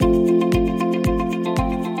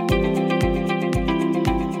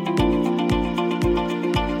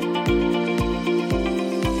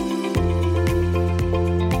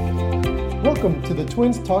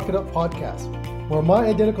Twins Talk It Up podcast, where my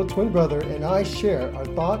identical twin brother and I share our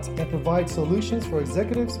thoughts and provide solutions for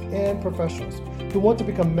executives and professionals who want to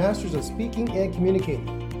become masters of speaking and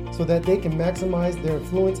communicating so that they can maximize their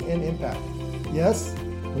influence and impact. Yes,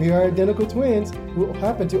 we are identical twins who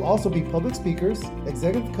happen to also be public speakers,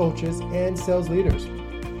 executive coaches, and sales leaders.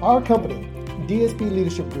 Our company, DSP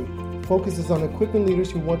Leadership Group, focuses on equipping leaders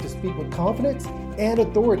who want to speak with confidence and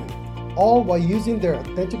authority, all while using their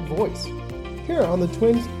authentic voice. Here on the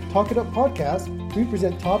Twins Talk It Up podcast, we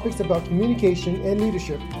present topics about communication and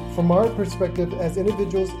leadership from our perspective as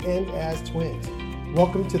individuals and as twins.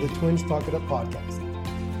 Welcome to the Twins Talk It Up podcast.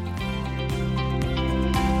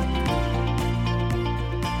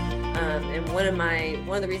 And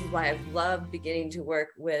one of the reasons why I've loved beginning to work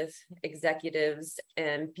with executives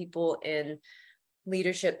and people in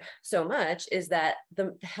leadership so much is that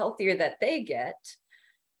the healthier that they get,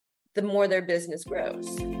 the more their business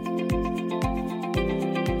grows.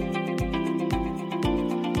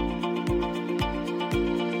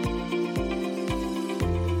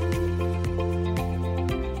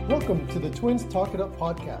 Welcome to the Twins Talk It Up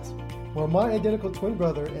podcast, where my identical twin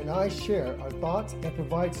brother and I share our thoughts and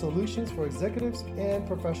provide solutions for executives and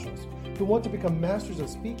professionals who want to become masters of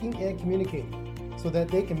speaking and communicating so that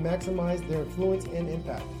they can maximize their influence and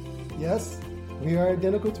impact. Yes, we are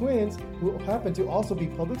identical twins who happen to also be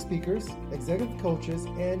public speakers, executive coaches,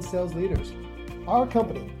 and sales leaders. Our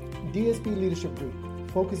company, DSP Leadership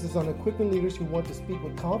Group, focuses on equipping leaders who want to speak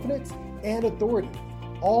with confidence and authority,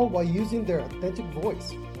 all while using their authentic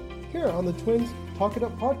voice. Here on the Twins Talk It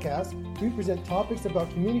Up podcast, we present topics about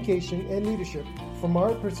communication and leadership from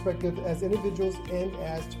our perspective as individuals and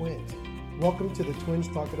as twins. Welcome to the Twins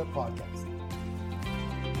Talk It Up podcast.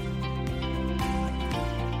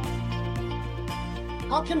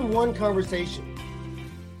 How can one conversation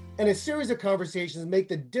and a series of conversations make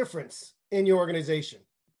the difference in your organization?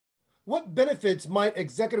 What benefits might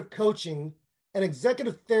executive coaching and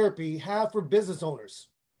executive therapy have for business owners,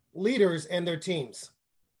 leaders, and their teams?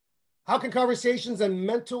 How can conversations and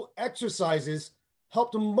mental exercises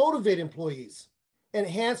help to motivate employees,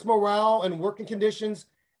 enhance morale and working conditions,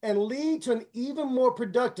 and lead to an even more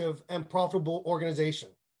productive and profitable organization?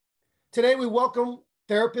 Today, we welcome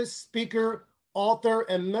therapist, speaker, author,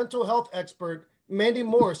 and mental health expert, Mandy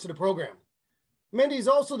Morris, to the program. Mandy is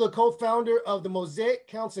also the co-founder of the Mosaic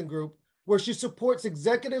Counseling Group, where she supports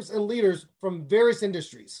executives and leaders from various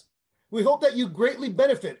industries. We hope that you greatly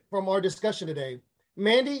benefit from our discussion today.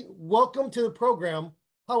 Mandy, welcome to the program.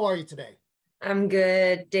 How are you today? I'm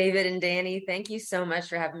good, David and Danny. Thank you so much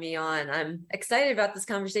for having me on. I'm excited about this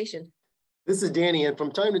conversation. This is Danny, and from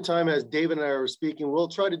time to time, as David and I are speaking, we'll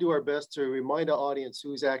try to do our best to remind our audience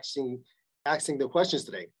who's actually asking the questions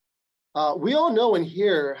today. We all know and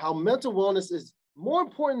hear how mental wellness is more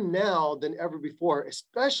important now than ever before,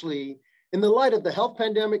 especially in the light of the health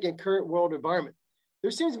pandemic and current world environment. There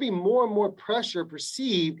seems to be more and more pressure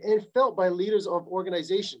perceived and felt by leaders of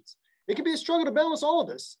organizations. It can be a struggle to balance all of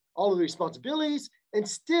this, all of the responsibilities, and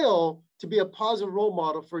still to be a positive role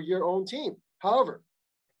model for your own team. However,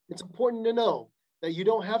 it's important to know that you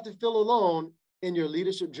don't have to feel alone in your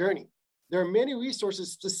leadership journey. There are many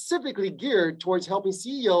resources specifically geared towards helping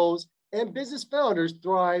CEOs and business founders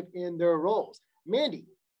thrive in their roles. Mandy,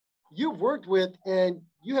 you've worked with and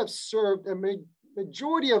you have served a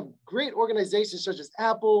majority of great organizations such as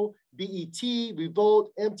Apple, BET,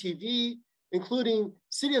 Revolt, MTV, including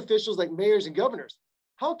city officials like mayors and governors.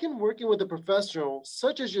 How can working with a professional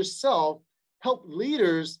such as yourself help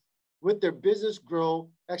leaders with their business grow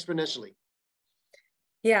exponentially?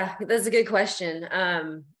 Yeah, that's a good question.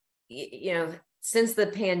 Since the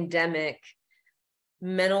pandemic,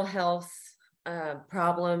 mental health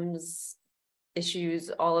problems, issues,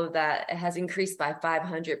 all of that has increased by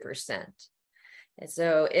 500%. And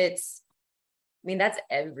so that's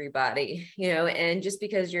everybody, and just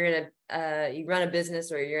because you're in you run a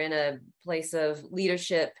business or you're in a place of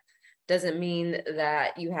leadership doesn't mean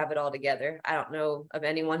that you have it all together. I don't know of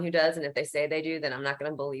anyone who does. And if they say they do, then I'm not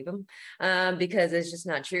going to believe them because it's just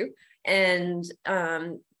not true. And,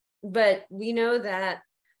 but we know that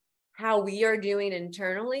how we are doing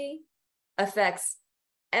internally affects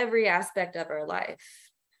every aspect of our life.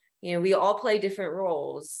 We all play different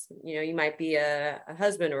roles. You might be a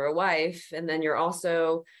husband or a wife, and then you're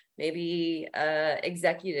also maybe a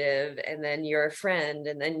executive, and then you're a friend,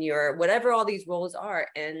 and then you're whatever all these roles are,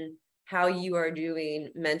 and how you are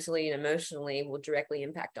doing mentally and emotionally will directly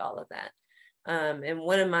impact all of that. And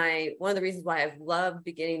one of the reasons why I've loved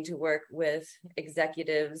beginning to work with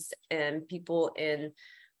executives and people in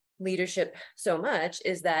leadership so much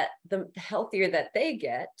is that the healthier that they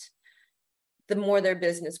get, the more their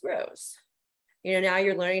business grows. Now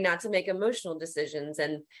you're learning not to make emotional decisions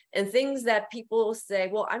and things that people say,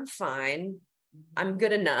 well, I'm fine, I'm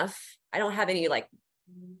good enough, I don't have any like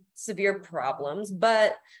severe problems,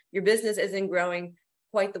 but your business isn't growing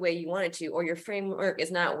quite the way you want it to, or your framework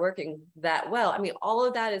is not working that well. I mean, all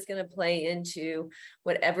of that is going to play into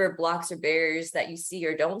whatever blocks or barriers that you see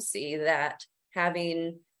or don't see, that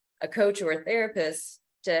having a coach or a therapist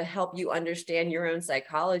to help you understand your own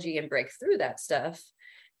psychology and break through that stuff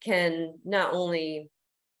can not only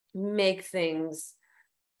make things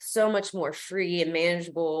so much more free and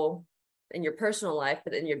manageable in your personal life,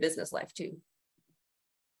 but in your business life too.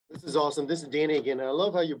 This is awesome. This is Danny again. I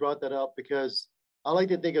love how you brought that up, because I like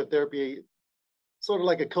to think of therapy sort of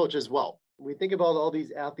like a coach as well. We think about all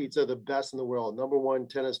these athletes are the best in the world, number one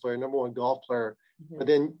tennis player, number one golf player, but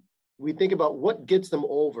then we think about what gets them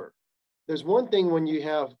over. There's one thing when you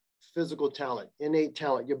have physical talent, innate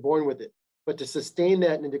talent, you're born with it, but to sustain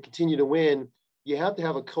that and to continue to win, you have to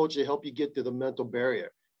have a coach to help you get through the mental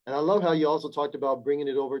barrier. And I love how you also talked about bringing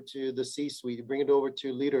it over to the C-suite, bring it over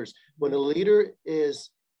to leaders. When a leader is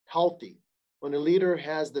healthy, when a leader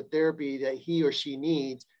has the therapy that he or she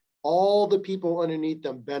needs, all the people underneath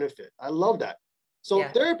them benefit. I love that. So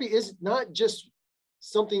therapy is not just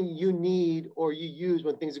something you need or you use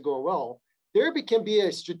when things are going well. Therapy can be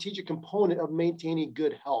a strategic component of maintaining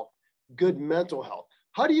good health, good mental health.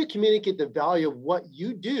 How do you communicate the value of what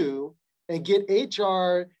you do and get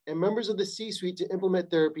HR and members of the C-suite to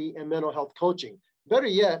implement therapy and mental health coaching? Better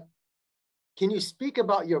yet, can you speak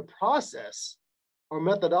about your process or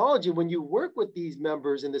methodology when you work with these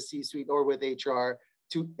members in the C-suite or with HR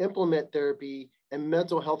to implement therapy and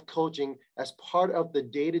mental health coaching as part of the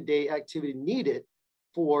day-to-day activity needed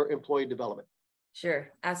for employee development? Sure,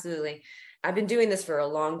 absolutely. I've been doing this for a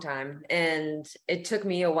long time, and it took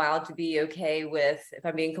me a while to be okay with, if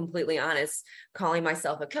I'm being completely honest, calling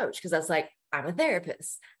myself a coach, because I was like, I'm a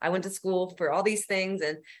therapist. I went to school for all these things,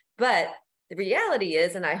 but the reality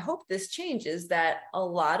is, and I hope this changes, that a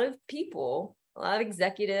lot of people, a lot of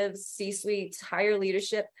executives, C-suites, higher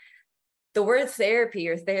leadership, the word therapy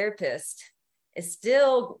or therapist is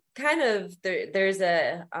still kind of there's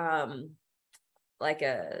a like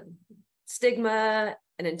a stigma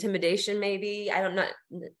and intimidation, maybe. I don't know,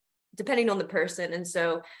 depending on the person. And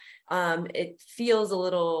so it feels a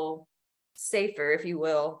little safer, if you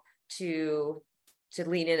will, to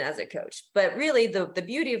lean in as a coach. But really the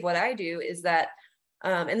beauty of what I do is that,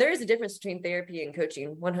 and there is a difference between therapy and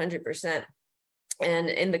coaching, 100%. And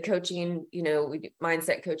in the coaching, we do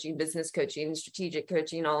mindset coaching, business coaching, strategic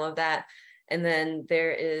coaching, all of that. And then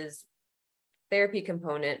there is therapy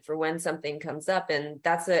component for when something comes up. And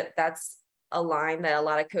that's a line that a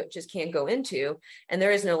lot of coaches can't go into. And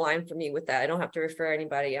there is no line for me with that. I don't have to refer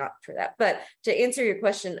anybody out for that. But to answer your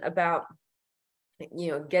question about,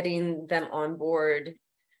 getting them on board,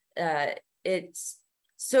 it's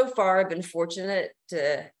so far I've been fortunate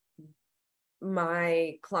to,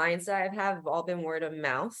 my clients that I have all been word of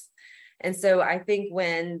mouth. And so I think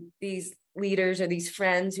when these leaders or these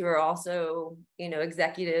friends who are also,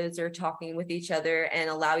 executives are talking with each other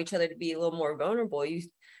and allow each other to be a little more vulnerable,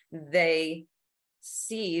 they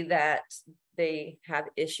see that they have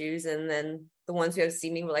issues. And then the ones who have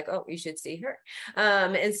seen me were like, oh, you should see her.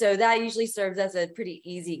 And so that usually serves as a pretty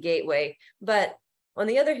easy gateway. But on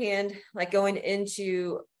the other hand, like going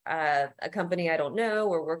into a company I don't know,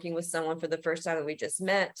 or working with someone for the first time that we just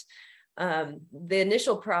met, the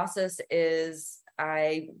initial process is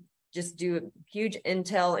I just do a huge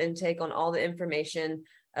intel intake on all the information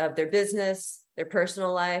of their business, their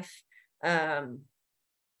personal life. I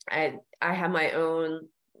have my own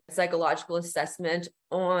psychological assessment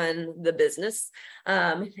on the business,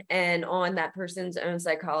 and on that person's own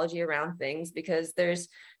psychology around things, because there's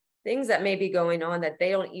things that may be going on that they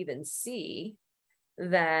don't even see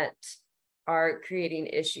that are creating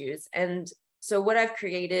issues. And so what I've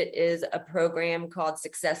created is a program called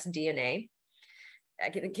Success DNA.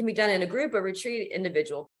 It can be done in a group, a retreat,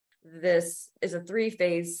 individual. This is a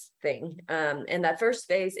 3-phase thing. And that first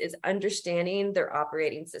phase is understanding their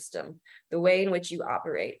operating system, the way in which you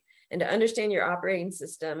operate. And to understand your operating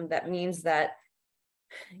system, that means that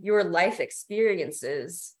your life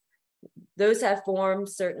experiences, those have formed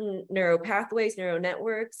certain neural pathways, neural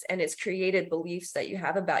networks, and it's created beliefs that you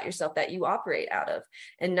have about yourself that you operate out of.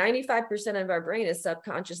 And 95% of our brain is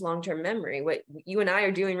subconscious long-term memory. What you and I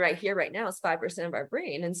are doing right here, right now, is 5% of our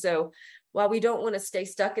brain. And so while we don't want to stay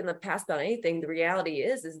stuck in the past about anything, the reality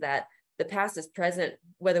is that the past is present,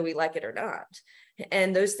 whether we like it or not.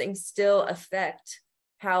 And those things still affect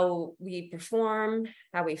how we perform,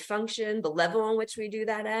 how we function, the level in which we do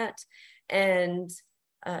that at. And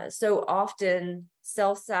so often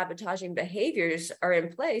self-sabotaging behaviors are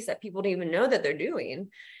in place that people don't even know that they're doing,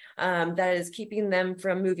 that is keeping them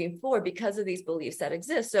from moving forward because of these beliefs that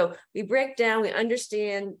exist. So we break down, we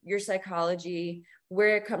understand your psychology,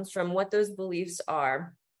 where it comes from, what those beliefs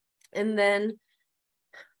are, and then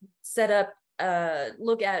set up,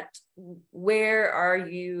 look at where are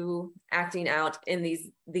you acting out in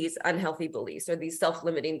these unhealthy beliefs or these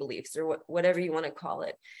self-limiting beliefs or whatever you want to call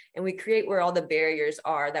it. And we create where all the barriers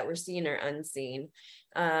are that we're seeing or unseen.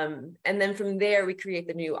 And then from there, we create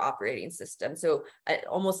the new operating system. So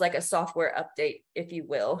almost like a software update, if you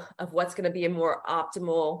will, of what's going to be a more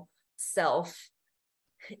optimal self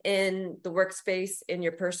in the workspace, in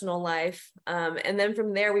your personal life. And then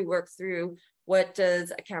from there, we work through what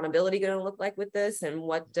does accountability going to look like with this, and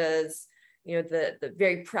what does, the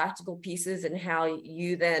very practical pieces and how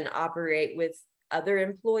you then operate with other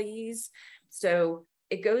employees. So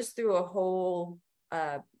it goes through a whole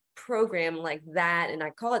program like that. And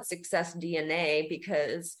I call it Success DNA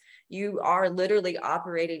because you are literally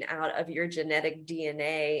operating out of your genetic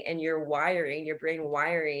DNA and your wiring, your brain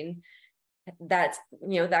wiring, that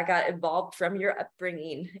got evolved from your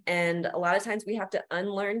upbringing. And a lot of times we have to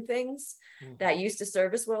unlearn things that used to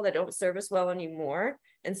serve us well, that don't serve us well anymore.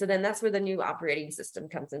 And so then that's where the new operating system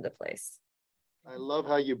comes into place. I love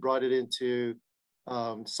how you brought it into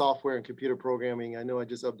software and computer programming. I know I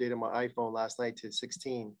just updated my iPhone last night to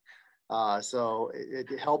 16. So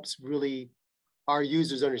it helps really our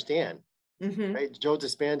users understand, right? Dr. Joe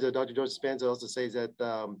Dispenza also says that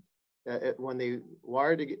when they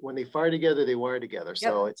fire together, they wire together.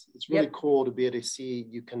 So it's really cool to be able to see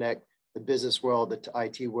you connect the business world, the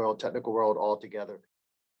IT world, technical world all together.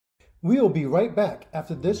 We'll be right back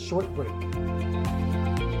after this short break.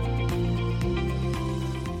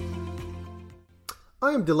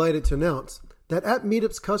 I am delighted to announce that App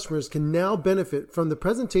Meetup's customers can now benefit from the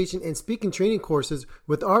presentation and speaking training courses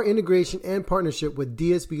with our integration and partnership with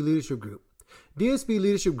DSB Leadership Group. DSB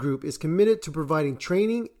Leadership Group is committed to providing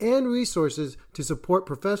training and resources to support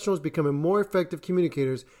professionals becoming more effective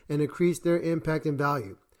communicators and increase their impact and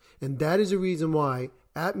value. And that is the reason why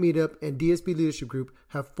App Meetup and DSB Leadership Group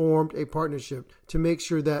have formed a partnership to make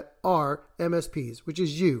sure that our MSPs, which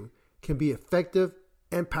is you, can be effective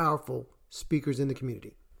and powerful speakers in the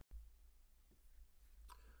community.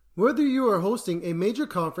 Whether you are hosting a major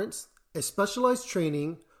conference, a specialized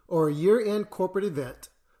training, or a year-end corporate event,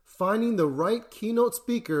 finding the right keynote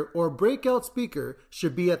speaker or breakout speaker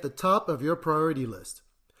should be at the top of your priority list.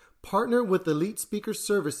 Partner with Elite Speaker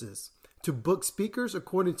Services to book speakers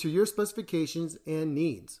according to your specifications and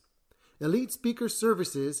needs. Elite Speaker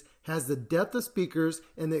Services has the depth of speakers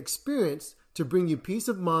and the experience to bring you peace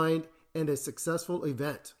of mind and a successful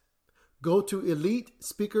event. Go to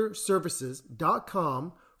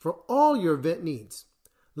EliteSpeakerServices.com for all your event needs.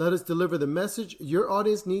 Let us deliver the message your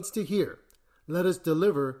audience needs to hear. Let us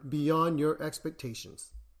deliver beyond your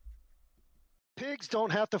expectations. Pigs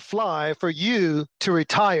don't have to fly for you to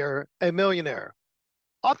retire a millionaire.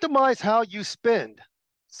 Optimize how you spend,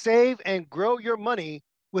 save, and grow your money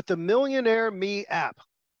with the Millionaire Me app.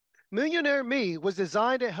 Millionaire Me was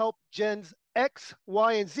designed to help Gens X,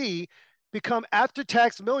 Y, and Z become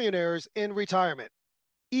after-tax millionaires in retirement.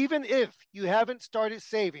 Even if you haven't started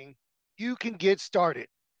saving, you can get started.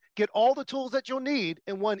 Get all the tools that you'll need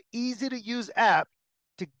in one easy-to-use app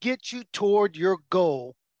to get you toward your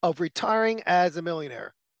goal of retiring as a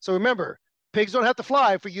millionaire. So remember, pigs don't have to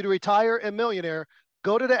fly for you to retire a millionaire.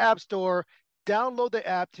 Go to the App Store, download the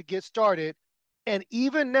app to get started, and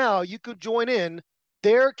even now you could join in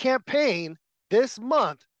their campaign this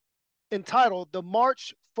month entitled the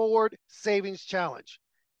March Forward Savings Challenge.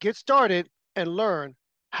 Get started and learn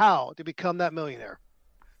how to become that millionaire.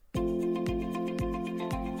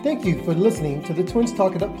 Thank you for listening to the Twins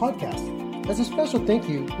Talk It Up podcast. As a special thank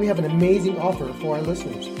you, we have an amazing offer for our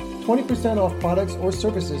listeners. 20% off products or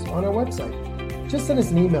services on our website. Just send us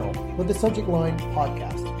an email with the subject line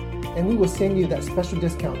podcast, and we will send you that special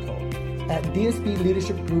discount code at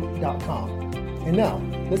dsbleadershipgroup.com. And now,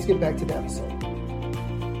 let's get back to the episode.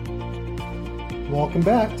 Welcome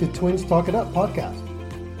back to Twins Talk It Up podcast.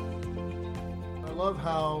 I love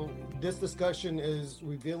how this discussion is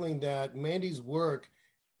revealing that Mandy's work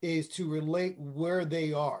is to relate where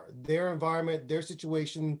they are, their environment, their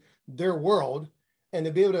situation, their world, and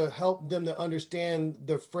to be able to help them to understand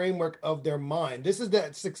the framework of their mind. This is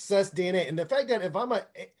that success DNA. And the fact that if I'm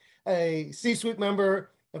a C-suite member,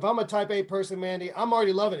 if I'm a type A person, Mandy, I'm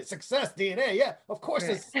already loving it. Success DNA. Yeah, of course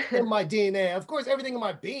it's in my DNA. Of course, everything in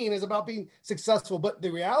my being is about being successful. But the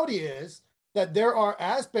reality is that there are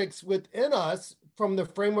aspects within us from the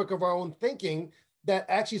framework of our own thinking that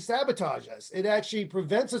actually sabotage us. It actually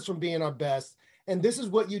prevents us from being our best. And this is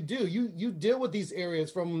what you do. You deal with these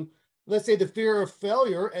areas from, let's say, the fear of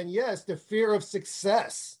failure, and yes, the fear of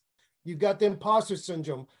success. You've got the imposter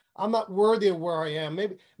syndrome. I'm not worthy of where I am.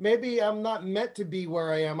 Maybe I'm not meant to be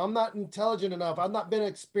where I am. I'm not intelligent enough. I've not been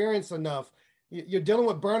experienced enough. You're dealing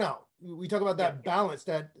with burnout. We talk about that balance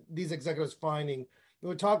that these executives finding.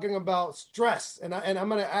 We're talking about stress, and I'm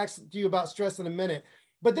going to ask you about stress in a minute.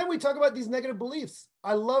 But then we talk about these negative beliefs.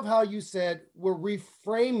 I love how you said we're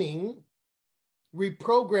reframing,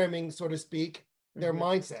 reprogramming, so to speak, their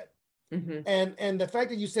mindset. And the fact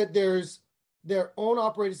that you said there's their own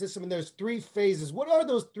operating system and there's 3 phases. What are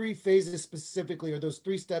those 3 phases specifically, or those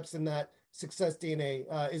 3 steps in that success DNA?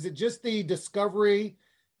 Is it just the discovery,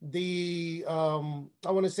 the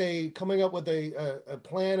I want to say coming up with a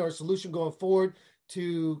plan or a solution going forward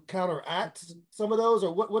to counteract some of those,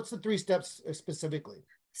 or what's the 3 steps specifically?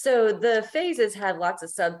 So the phases have lots of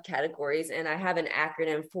subcategories, and I have an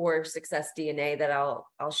acronym for Success DNA that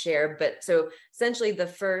I'll share. But so essentially, the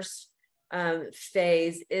first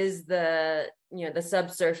phase is the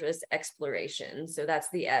subsurface exploration. So that's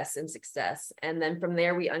the S in success, and then from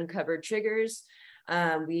there we uncover triggers.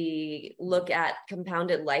 We look at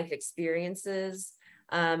compounded life experiences,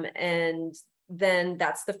 and then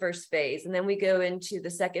that's the first phase. And then we go into the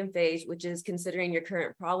second phase, which is considering your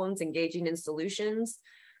current problems, engaging in solutions,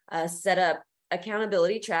 set up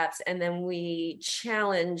accountability traps, and then we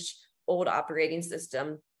challenge old operating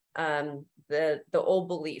system, the old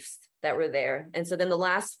beliefs that were there. And so then the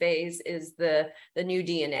last phase is the new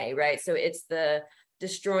DNA, right? So it's the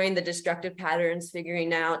destroying the destructive patterns,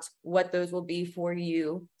 figuring out what those will be for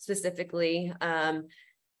you specifically,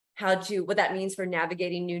 what that means for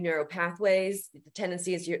navigating new neural pathways. The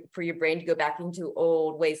tendency is for your brain to go back into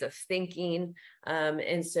old ways of thinking.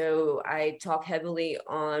 And so I talk heavily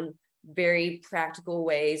on very practical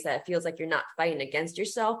ways that feels like you're not fighting against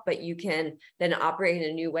yourself, but you can then operate in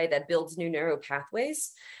a new way that builds new neural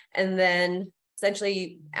pathways, and then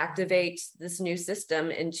essentially activate this new system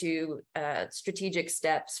into strategic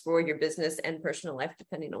steps for your business and personal life,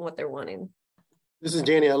 depending on what they're wanting. This is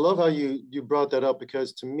Danny. I love how you brought that up,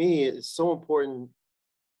 because to me, it's so important.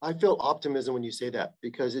 I feel optimism when you say that,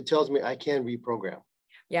 because it tells me I can reprogram.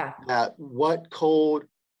 Yeah. That what code,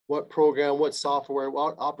 what program, what software,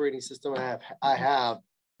 what operating system I have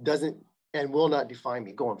doesn't and will not define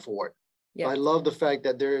me going forward. Yeah. I love the fact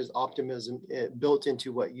that there is optimism built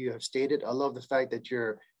into what you have stated. I love the fact that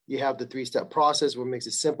you have the 3-step process, what makes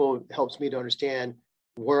it simple. It helps me to understand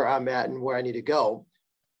where I'm at and where I need to go.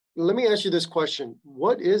 Let me ask you this question.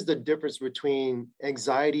 What is the difference between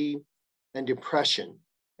anxiety and depression?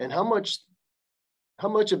 And how much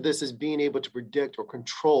of this is being able to predict or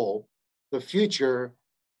control the future?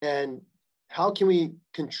 And how can we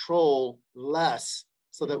control less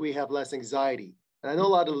so that we have less anxiety? And I know a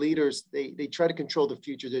lot of leaders, they try to control the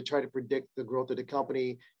future. They try to predict the growth of the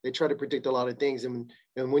company. They try to predict a lot of things. And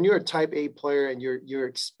when you're a type A player and you're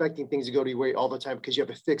expecting things to go to your way all the time because you have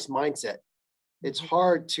a fixed mindset, it's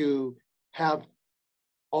hard to have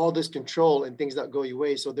all this control and things not go your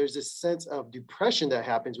way. So there's this sense of depression that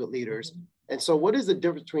happens with leaders. And so what is the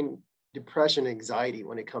difference between depression and anxiety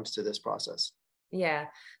when it comes to this process? Yeah,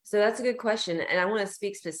 so that's a good question. And I want to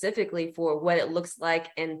speak specifically for what it looks like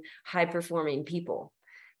in high-performing people,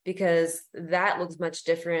 because that looks much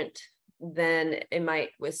different than it might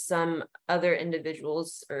with some other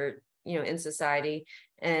individuals or, in society.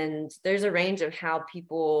 And there's a range of how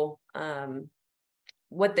people,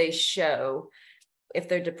 what they show if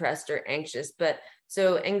they're depressed or anxious. But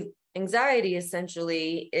so anxiety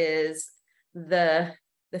essentially is the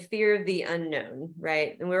fear of the unknown,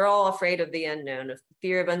 right? And we're all afraid of the unknown, of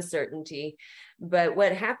fear of uncertainty. But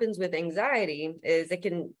what happens with anxiety is it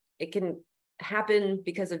can happen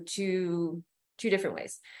because of two different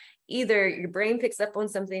ways. Either your brain picks up on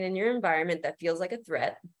something in your environment that feels like a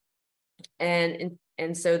threat, and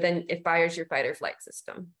so then it fires your fight or flight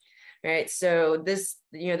system, right? So this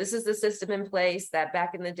is the system in place that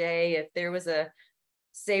back in the day, if there was a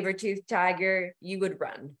saber-toothed tiger, you would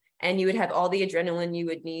run. And you would have all the adrenaline you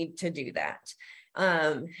would need to do that.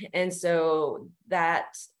 And so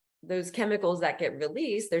those chemicals that get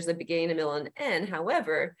released, there's a beginning, a middle, and end.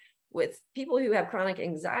 However, with people who have chronic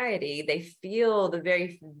anxiety, they feel the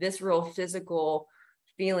very visceral physical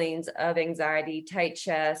feelings of anxiety, tight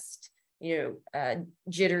chest,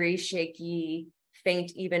 jittery, shaky,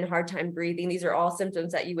 faint, even hard time breathing. These are all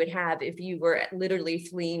symptoms that you would have if you were literally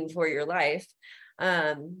fleeing for your life.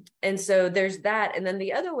 And so there's that. And then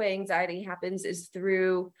the other way anxiety happens is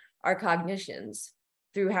through our cognitions,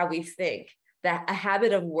 through how we think, that a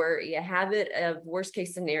habit of worry, a habit of worst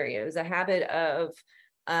case scenarios, a habit of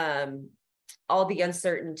all the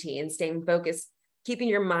uncertainty and staying focused, keeping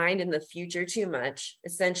your mind in the future too much,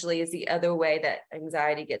 essentially, is the other way that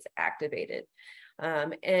anxiety gets activated.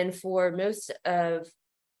 And for most of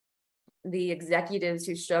the executives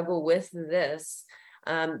who struggle with this,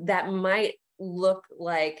 that might look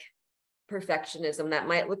like perfectionism, that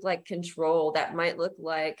might look like control, that might look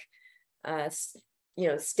like,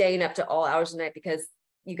 staying up to all hours of the night because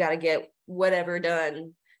you got to get whatever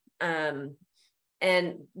done.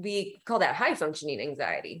 And we call that high functioning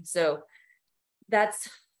anxiety. So that's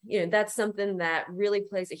something that really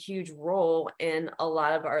plays a huge role in a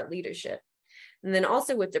lot of our leadership. And then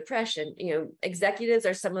also with depression, executives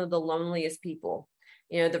are some of the loneliest people.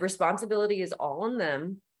 The responsibility is all on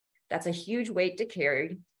them. That's a huge weight to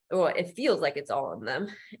carry. Or it feels like it's all on them.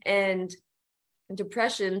 And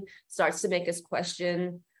depression starts to make us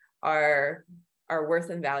question our worth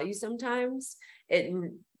and value sometimes. It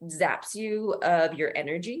zaps you of your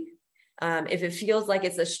energy. If it feels like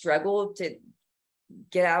it's a struggle to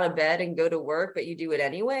get out of bed and go to work, but you do it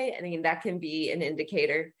anyway, I mean, that can be an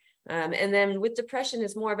indicator. And then with depression,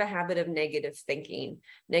 it's more of a habit of negative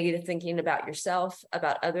thinking about yourself,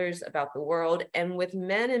 about others, about the world. And with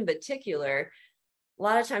men in particular, a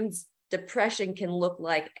lot of times depression can look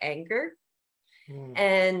like anger.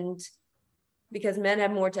 And because men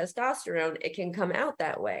have more testosterone, it can come out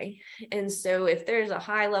that way. And so if there's a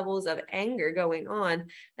high levels of anger going on,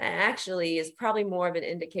 that actually is probably more of an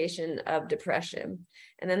indication of depression.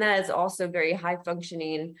 And then that is also very high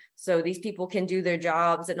functioning. So these people can do their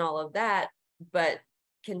jobs and all of that, but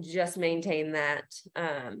can just maintain that.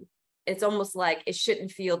 It's almost like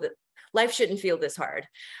life shouldn't feel this hard,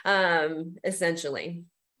 essentially.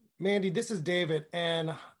 Mandy, this is David,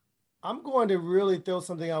 and I'm going to really throw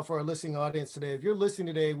something out for our listening audience today. If you're listening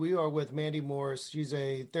today, we are with Mandy Morris. She's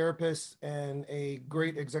a therapist and a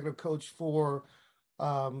great executive coach for,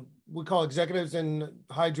 we call executives and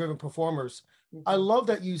high-driven performers. Mm-hmm. I love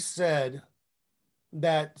that you said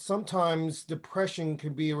that sometimes depression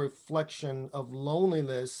can be a reflection of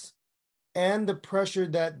loneliness and the pressure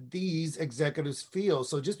that these executives feel.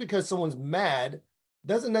 So just because someone's mad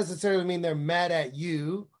doesn't necessarily mean they're mad at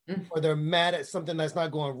you or they're mad at something that's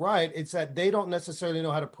not going right. It's that they don't necessarily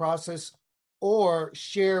know how to process or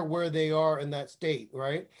share where they are in that state,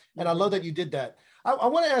 right? And I love that you did that. I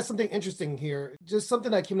want to ask something interesting here, just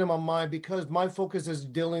something that came to my mind because my focus is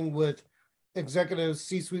dealing with executives,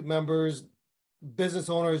 C-suite members, business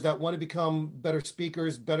owners that want to become better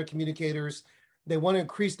speakers, better communicators. They want to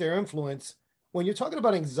increase their influence. When you're talking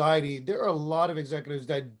about anxiety, there are a lot of executives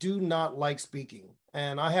that do not like speaking.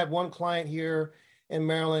 And I had one client here in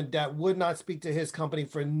Maryland that would not speak to his company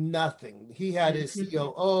for nothing. He had his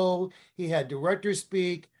COO, he had directors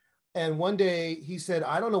speak. And one day he said,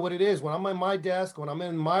 I don't know what it is. When I'm at my desk, when I'm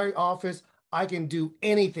in my office, I can do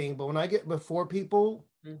anything. But when I get before people,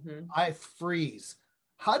 I freeze.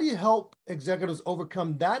 How do you help executives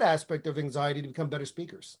overcome that aspect of anxiety to become better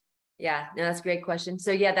speakers? Yeah, no, that's a great question.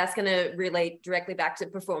 So yeah, that's going to relate directly back to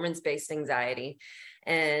performance-based anxiety.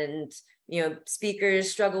 And, speakers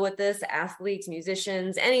struggle with this, athletes,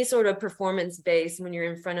 musicians, any sort of performance-based when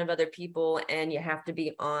you're in front of other people and you have to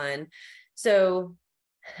be on. So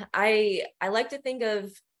I like to think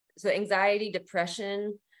of, anxiety,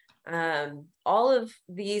 depression, all of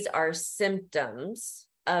these are symptoms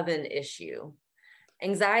of an issue.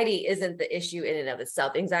 Anxiety isn't the issue in and of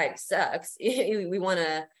itself. Anxiety sucks. We want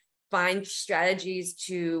to find strategies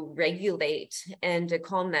to regulate and to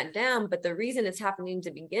calm that down. But the reason it's happening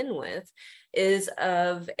to begin with is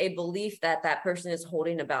of a belief that that person is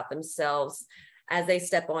holding about themselves as they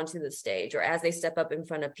step onto the stage or as they step up in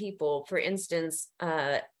front of people. For instance,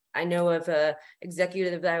 I know of a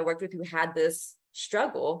executive that I worked with who had this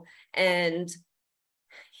struggle, and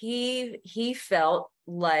he felt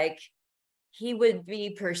like he would be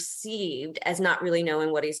perceived as not really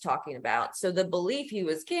knowing what he's talking about. So the belief he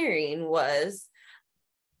was carrying was,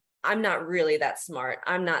 I'm not really that smart.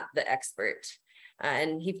 I'm not the expert.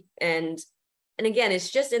 And again,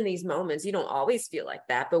 it's just in these moments, you don't always feel like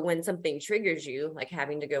that, but when something triggers you, like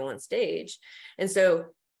having to go on stage. And so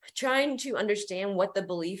trying to understand what the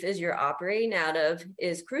belief is you're operating out of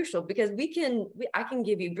is crucial, because I can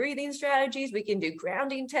give you breathing strategies. We can do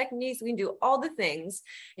grounding techniques. We can do all the things,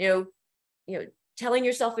 telling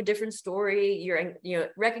yourself a different story, you're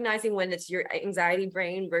recognizing when it's your anxiety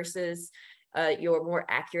brain versus your more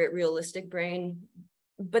accurate, realistic brain.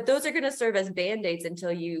 But those are going to serve as band-aids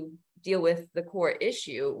until you deal with the core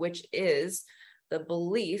issue, which is the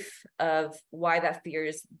belief of why that fear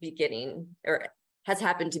is beginning or has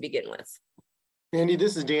happened to begin with. Andy,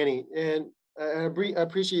 this is Danny. And I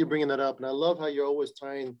appreciate you bringing that up. And I love how you're always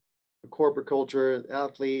tying the corporate culture,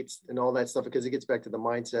 athletes, and all that stuff, because it gets back to the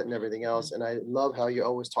mindset and everything else. And I love how you're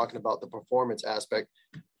always talking about the performance aspect,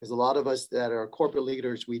 because a lot of us that are corporate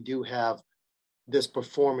leaders, we do have this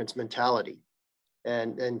performance mentality.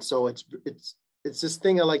 And so it's this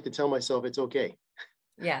thing I like to tell myself, it's okay.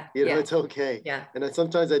 Yeah. It's okay. Yeah. And then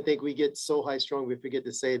sometimes I think we get so high strung, we forget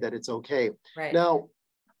to say that it's okay. Right. Now,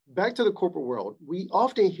 back to the corporate world, we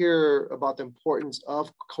often hear about the importance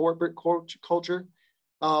of corporate culture.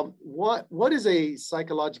 What is a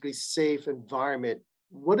psychologically safe environment?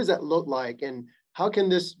 What does that look like? And how can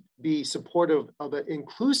this be supportive of an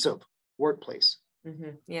inclusive workplace?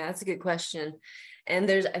 Mm-hmm. Yeah, that's a good question.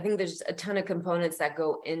 And I think there's a ton of components that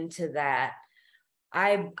go into that.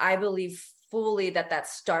 I believe fully that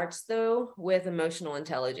starts though with emotional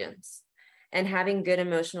intelligence and having good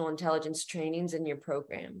emotional intelligence trainings in your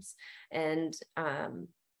programs. And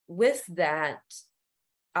with that,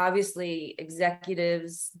 obviously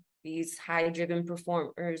executives, these high driven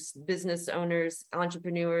performers, business owners,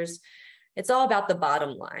 entrepreneurs, it's all about the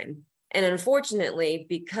bottom line. And unfortunately,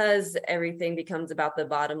 because everything becomes about the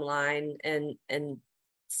bottom line and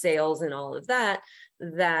sales and all of that,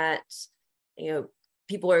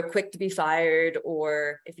 people are quick to be fired,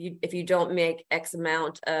 or if you don't make X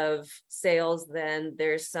amount of sales, then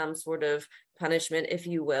there's some sort of punishment, if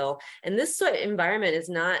you will. And this sort of environment is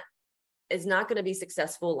not going to be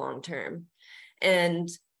successful long term. And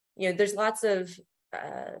there's lots of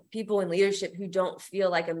people in leadership who don't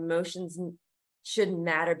feel like emotions shouldn't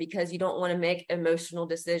matter because you don't want to make emotional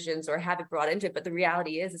decisions or have it brought into it. But the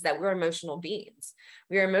reality is that we're emotional beings.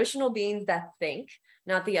 We are emotional beings that think,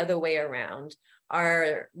 not the other way around.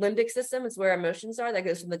 Our limbic system is where emotions are. That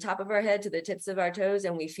goes from the top of our head to the tips of our toes,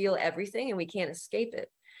 and we feel everything and we can't escape it.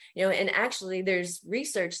 And actually there's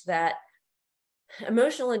research that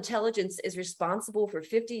emotional intelligence is responsible for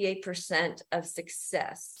 58% of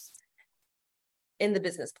success in the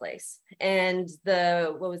business place. And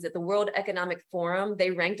the World Economic Forum,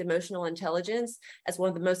 they ranked emotional intelligence as one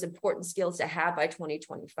of the most important skills to have by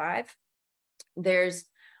 2025. There's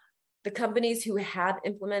the companies who have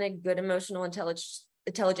implemented good emotional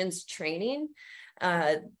intelligence training,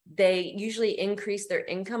 they usually increase their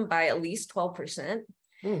income by at least 12%.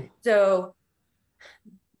 So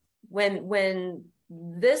when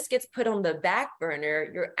this gets put on the back burner,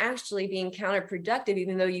 you're actually being counterproductive,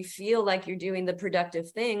 even though you feel like you're doing the productive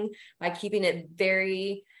thing by keeping it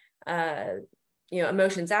very,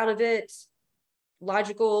 emotions out of it,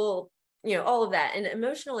 logical, all of that. And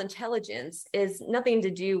emotional intelligence is nothing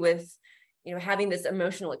to do with, having this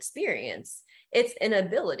emotional experience. It's an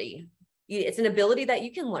ability. It's an ability that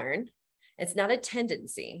you can learn. It's not a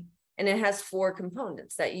tendency. And it has 4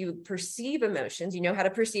 components: that you perceive emotions, you know how to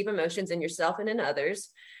perceive emotions in yourself and in others,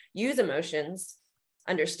 use emotions,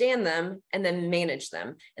 understand them, and then manage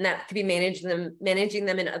them. And that could be managing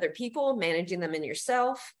them in other people, managing them in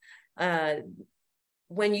yourself.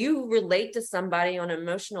 When you relate to somebody on an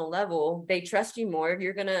emotional level, they trust you more.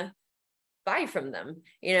 You're going to buy from them,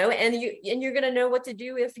 and you're going to know what to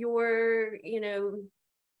do if your,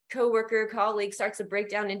 coworker, colleague starts to break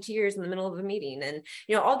down in tears in the middle of a meeting, and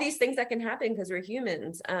all these things that can happen because we're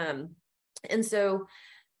humans. And so,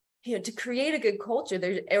 to create a good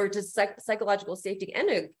culture, or to psychological safety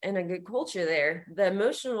and a good culture there, the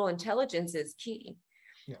emotional intelligence is key.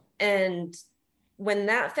 Yeah. And when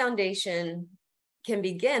that foundation can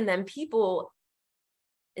begin, then people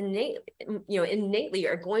innately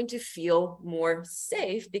are going to feel more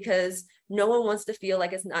safe, because no one wants to feel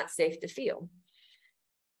like it's not safe to feel,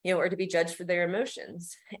 or to be judged for their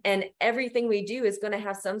emotions. And everything we do is going to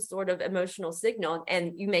have some sort of emotional signal,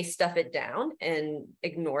 and you may stuff it down and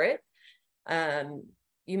ignore it.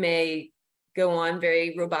 You may go on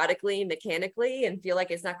very robotically, mechanically, and feel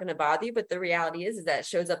like it's not going to bother you. But the reality is that it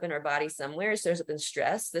shows up in our body somewhere. It shows up in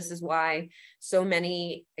stress. This is why so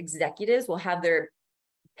many executives will have their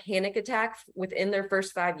panic attack within their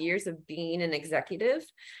first 5 years of being an executive,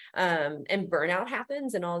 and burnout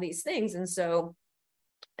happens and all these things. And so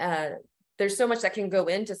there's so much that can go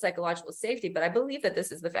into psychological safety, but I believe that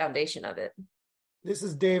this is the foundation of it. This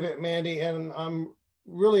is David, Mandy, and I'm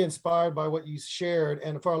really inspired by what you shared.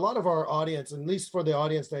 And for a lot of our audience, at least for the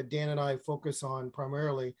audience that Dan and I focus on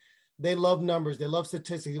primarily, they love numbers, they love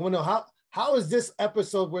statistics. They want to know how is this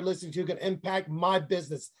episode we're listening to going to impact my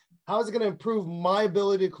business? How is it going to improve my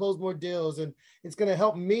ability to close more deals? And it's going to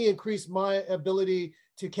help me increase my ability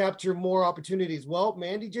to capture more opportunities. Well,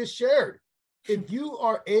 Mandy just shared, if you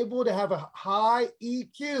are able to have a high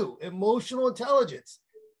EQ, emotional intelligence,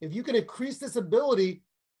 if you can increase this ability,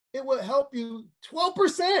 it will help you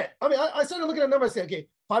 12%. I mean, I started looking at numbers. I said, okay,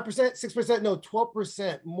 5%, 6%, no,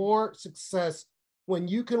 12% more success when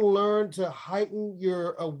you can learn to heighten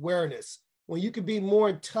your awareness, when you can be more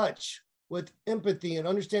in touch with empathy and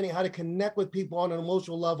understanding how to connect with people on an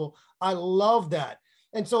emotional level. I love that.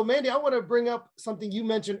 And so, Mandy, I want to bring up something you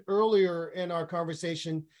mentioned earlier in our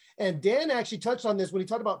conversation. And Dan actually touched on this when he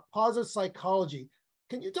talked about positive psychology.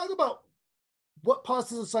 Can you talk about what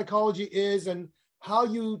positive psychology is and how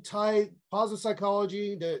you tie positive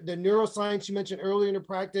psychology, the neuroscience you mentioned earlier in the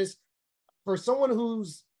practice, for someone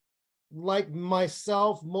who's like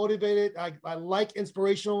myself, motivated? I like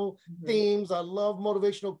inspirational themes. I love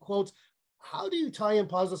motivational quotes. How do you tie in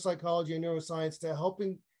positive psychology and neuroscience to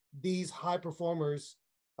helping these high performers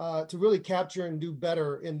to really capture and do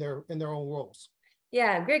better in their own roles?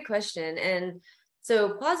 Yeah, great question. And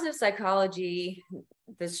so positive psychology,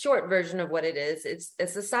 the short version of what it is,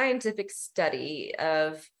 it's a scientific study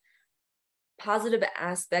of positive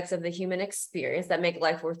aspects of the human experience that make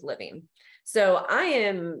life worth living. So I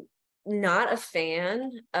am not a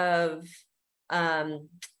fan of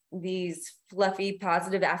these fluffy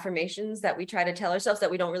positive affirmations that we try to tell ourselves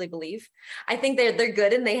that we don't really believe. I think they're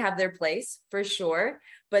good and they have their place for sure,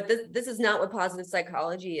 but this is not what positive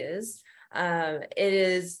psychology is.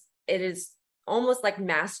 It is almost like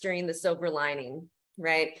mastering the silver lining,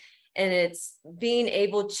 right? And it's being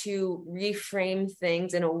able to reframe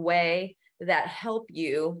things in a way that help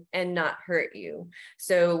you and not hurt you.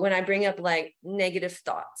 So when I bring up like negative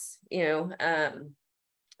thoughts,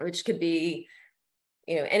 which could be,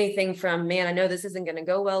 anything from, man, I know this isn't going to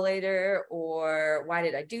go well later, or why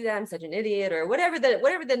did I do that? I'm such an idiot, or whatever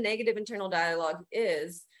the negative internal dialogue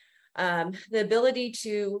is, the ability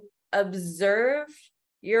to observe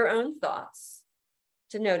your own thoughts,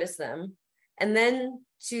 to notice them, and then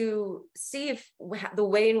to see if the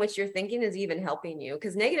way in which you're thinking is even helping you,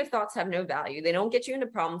 because negative thoughts have no value. They don't get you into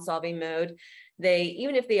problem solving mode.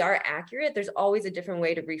 Even if they are accurate, there's always a different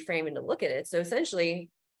way to reframe and to look at it. So essentially,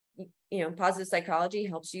 positive psychology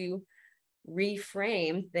helps you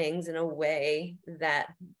reframe things in a way that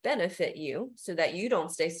benefit you so that you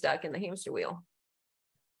don't stay stuck in the hamster wheel.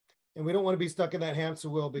 And we don't want to be stuck in that hamster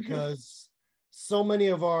wheel, because so many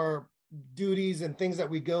of our duties and things that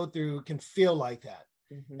we go through can feel like that.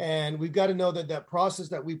 And we've got to know that that process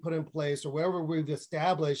that we put in place or whatever we've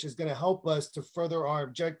established is going to help us to further our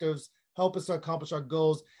objectives, help us to accomplish our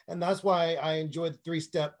goals. And that's why I enjoy the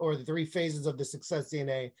 3-step or the 3 phases of the success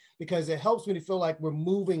DNA, because it helps me to feel like we're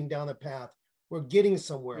moving down the path, we're getting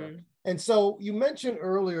somewhere. And so you mentioned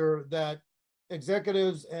earlier that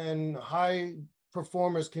executives and high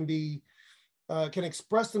performers can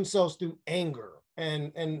express themselves through anger,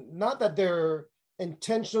 and not that they're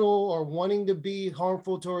intentional or wanting to be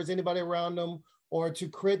harmful towards anybody around them or to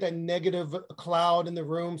create that negative cloud in the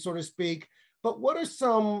room, so to speak. But what are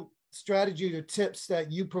some strategies or tips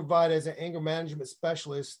that you provide as an anger management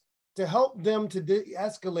specialist to help them to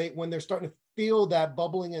de-escalate when they're starting to feel that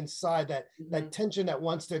bubbling inside, that tension that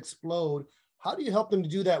wants to explode? How do you help them to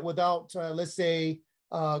do that without, let's say,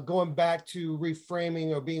 going back to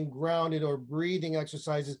reframing or being grounded or breathing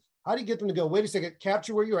exercises? How do you get them to go, wait a second,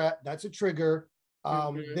 capture where you're at? That's a trigger.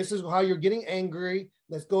 This is how you're getting angry.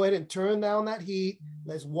 Let's go ahead and turn down that heat.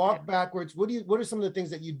 Let's walk backwards. What are some of the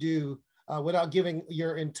things that you do without giving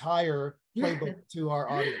your entire playbook to our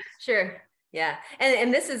audience? Sure. Yeah.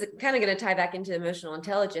 And this is kind of going to tie back into emotional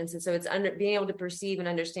intelligence. And so it's being able to perceive and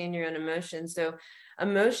understand your own emotions. So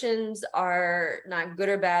emotions are not good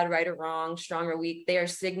or bad, right or wrong, strong or weak. They are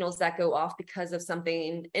signals that go off because of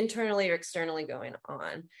something internally or externally going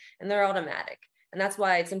on, and they're automatic. And that's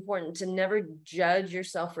why it's important to never judge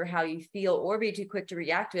yourself for how you feel or be too quick to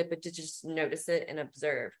react to it, but to just notice it and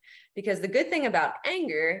observe. Because the good thing about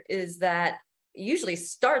anger is that it usually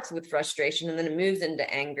starts with frustration and then it moves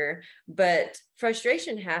into anger. But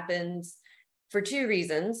frustration happens for 2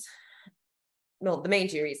 reasons. Well, the main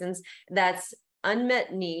 2 reasons. That's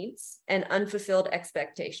unmet needs and unfulfilled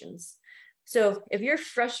expectations. So if you're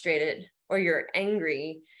frustrated or you're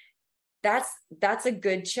angry, that's a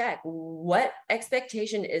good check. What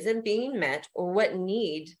expectation isn't being met or what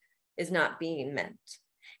need is not being met?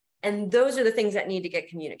 And those are the things that need to get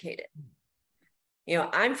communicated.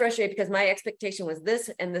 I'm frustrated because my expectation was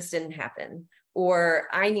this and this didn't happen, or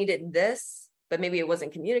I needed this, but maybe it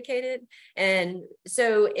wasn't communicated. And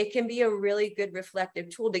so it can be a really good reflective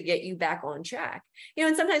tool to get you back on track.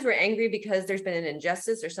 And sometimes we're angry because there's been an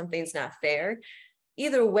injustice or something's not fair.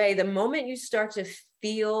 Either way, the moment you start to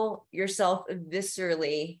feel yourself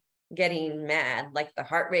viscerally getting mad, like the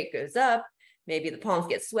heart rate goes up, maybe the palms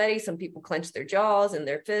get sweaty, some people clench their jaws and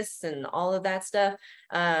their fists and all of that stuff,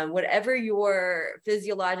 whatever your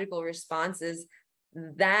physiological response is,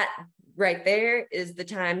 that right there is the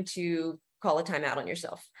time to call a timeout on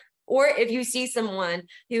yourself. Or if you see someone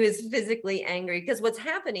who is physically angry, because what's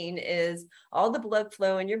happening is all the blood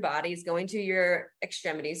flow in your body is going to your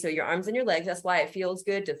extremities, so your arms and your legs. That's why it feels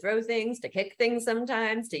good to throw things, to kick things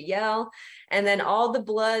sometimes, to yell. And then all the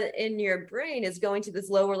blood in your brain is going to this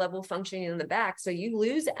lower level functioning in the back. So you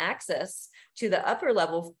lose access to the upper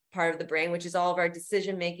level part of the brain, which is all of our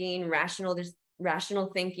decision making, rational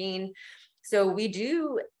thinking. So we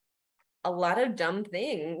do a lot of dumb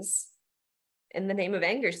things in the name of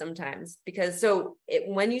anger sometimes, because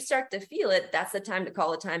when you start to feel it, that's the time to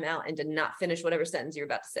call a timeout and to not finish whatever sentence you're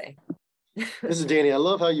about to say. This is Danny. I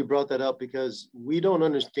love how you brought that up, because we don't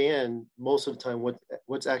understand most of the time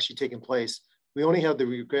what's actually taking place. We only have the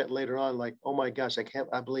regret later on, like, oh my gosh, I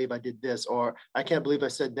believe I did this, or I can't believe I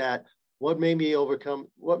said that. What made me overcome?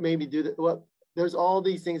 What made me do that? There's all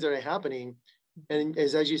these things that are happening. And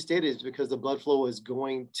as you stated, it's because the blood flow is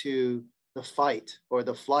going to the fight or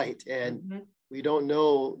the flight. And we don't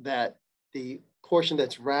know that the portion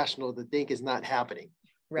that's rational to think is not happening.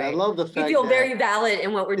 Right. And I love the fact we feel very valid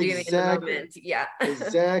in what we're doing in the moment. Yeah.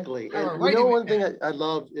 Exactly. And one thing I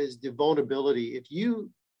love is the vulnerability. If you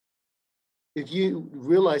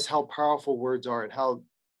realize how powerful words are and how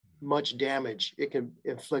much damage it can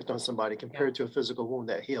inflict on somebody compared to a physical wound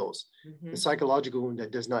that heals, the psychological wound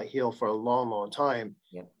that does not heal for a long, long time,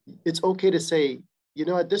 it's okay to say,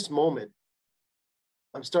 at this moment,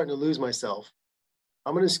 I'm starting to lose myself.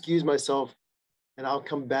 I'm going to excuse myself, and I'll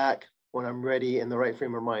come back when I'm ready in the right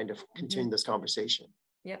frame of mind to continue this conversation.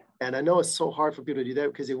 Yeah. And I know it's so hard for people to do that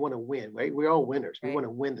because they want to win, right? We're all winners. We want to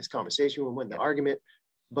win this conversation. We want to win the argument.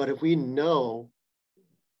 But if we know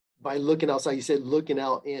by looking outside, you said looking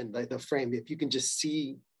out in like the frame, if you can just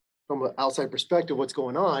see from an outside perspective what's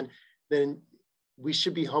going on, then we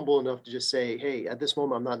should be humble enough to just say, hey, at this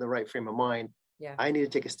moment, I'm not in the right frame of mind. Yeah. I need to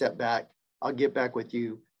take a step back. I'll get back with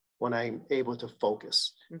you when I'm able to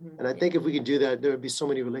focus. And I think if we could do that, there would be so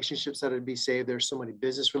many relationships that would be saved. There's so many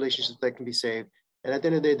business relationships that can be saved. And at the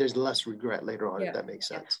end of the day, there's less regret later on, if that makes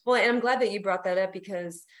sense. Well, and I'm glad that you brought that up,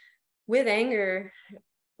 because with anger,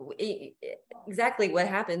 exactly what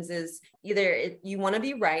happens is either you want to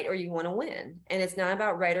be right or you want to win. And it's not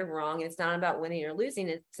about right or wrong. It's not about winning or losing.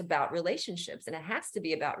 It's about relationships, and it has to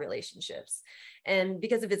be about relationships. And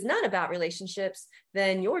because if it's not about relationships,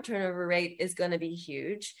 then your turnover rate is going to be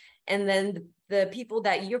huge. And then the people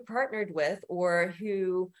that you're partnered with or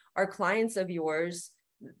who are clients of yours,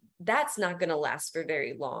 that's not going to last for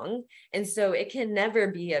very long. And so it can never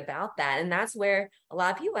be about that. And that's where a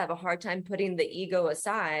lot of people have a hard time putting the ego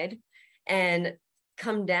aside and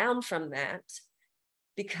come down from that,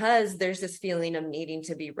 because there's this feeling of needing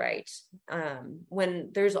to be right.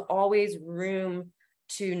 When there's always room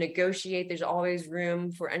to negotiate, there's always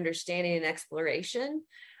room for understanding and exploration,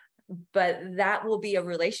 but that will be a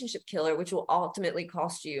relationship killer, which will ultimately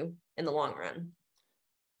cost you in the long run.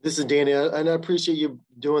 This is Danny, and I appreciate you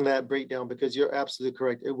doing that breakdown, because you're absolutely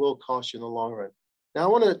correct. It will cost you in the long run. Now, I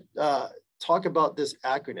want to talk about this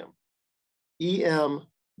acronym,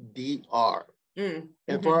 EMDR.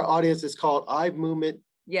 And for our audience, it's called eye movement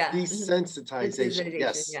desensitization.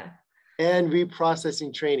 Yes. And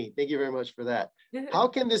reprocessing training. Thank you very much for that. How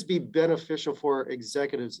can this be beneficial for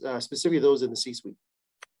executives, specifically those in the C-suite?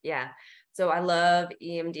 Yeah. So I love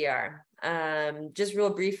EMDR. Just real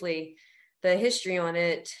briefly, the history on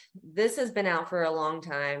it, this has been out for a long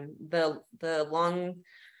time. The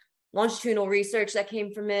longitudinal research that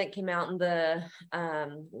came from it came out in the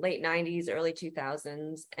late 90s, early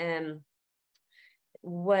 2000s. And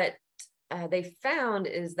what they found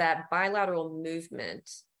is that bilateral movement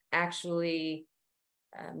actually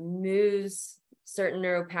moves certain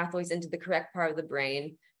neuropathways into the correct part of the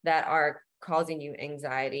brain that are causing you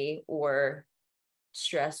anxiety or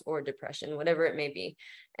stress or depression, whatever it may be.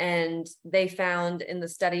 And they found in the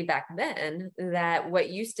study back then that what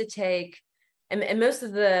used to take, and most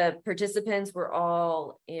of the participants were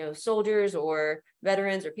all, soldiers or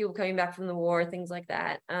veterans or people coming back from the war, things like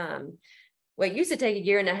that. What used to take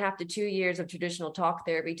 1.5 to 2 years of traditional talk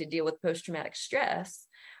therapy to deal with post-traumatic stress,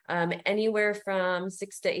 anywhere from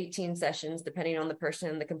 6 to 18 sessions, depending on the person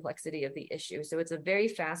and the complexity of the issue. So it's a very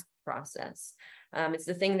fast process. It's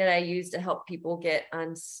the thing that I use to help people get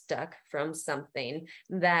unstuck from something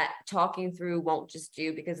that talking through won't just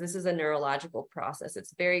do, because this is a neurological process.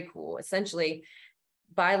 It's very cool. Essentially,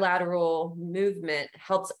 bilateral movement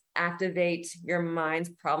helps activate your mind's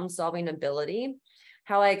problem-solving ability.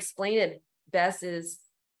 How I explain it best is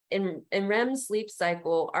in REM sleep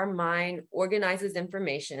cycle, our mind organizes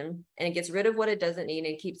information and it gets rid of what it doesn't need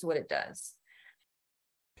and keeps what it does.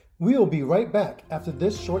 We'll be right back after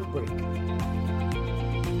this short break.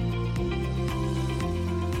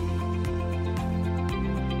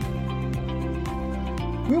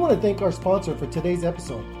 We want to thank our sponsor for today's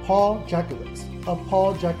episode, Paul Jackowitz of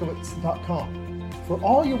pauljackowitz.com. For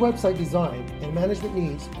all your website design and management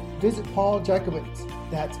needs, visit Paul Jackowitz.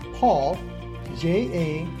 That's Paul,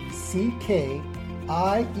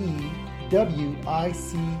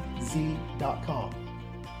 JACKIEWICZ.com.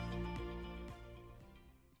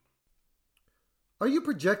 Are you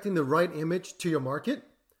projecting the right image to your market?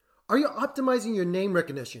 Are you optimizing your name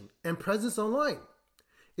recognition and presence online?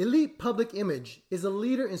 Elite Public Image is a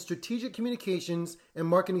leader in strategic communications and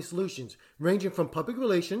marketing solutions, ranging from public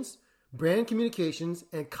relations, brand communications,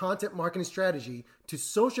 and content marketing strategy to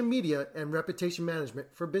social media and reputation management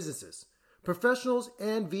for businesses, professionals,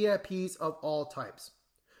 and VIPs of all types.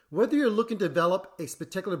 Whether you're looking to develop a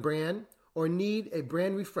particular brand or need a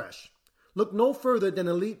brand refresh, look no further than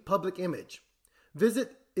Elite Public Image.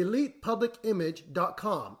 Visit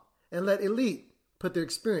elitepublicimage.com and let Elite put their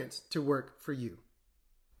experience to work for you.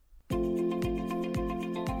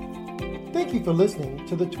 Thank you for listening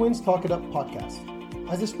to the Twins Talk It Up podcast.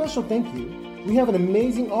 As a special thank you, we have an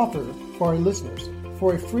amazing offer for our listeners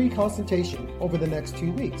for a free consultation over the next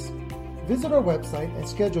 2 weeks. Visit our website and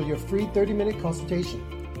schedule your free 30-minute consultation.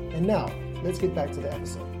 And now, let's get back to the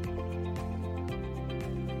episode.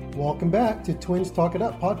 Welcome back to Twins Talk It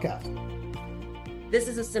Up podcast. This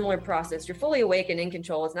is a similar process. You're fully awake and in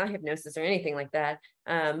control. It's not hypnosis or anything like that.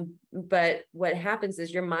 But what happens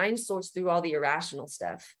is your mind sorts through all the irrational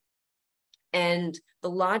stuff. And the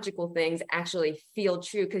logical things actually feel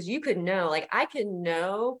true, because you could know, like I can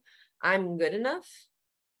know I'm good enough,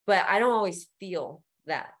 but I don't always feel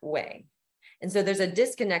that way. And so there's a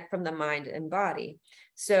disconnect from the mind and body.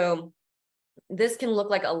 So this can look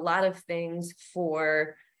like a lot of things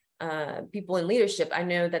for people in leadership. I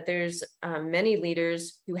know that there's many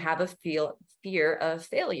leaders who have a fear of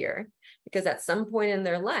failure, because at some point in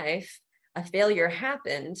their life, a failure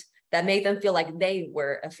happened that made them feel like they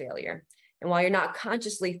were a failure. And while you're not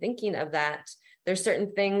consciously thinking of that, there's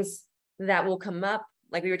certain things that will come up,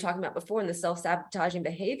 like we were talking about before, in the self-sabotaging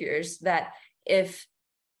behaviors, that if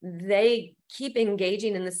they keep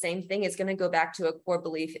engaging in the same thing, it's going to go back to a core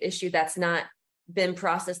belief issue that's not been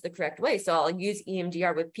processed the correct way. So I'll use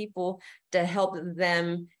EMDR with people to help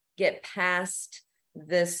them get past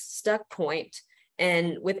this stuck point,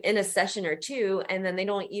 and within a session or two, and then they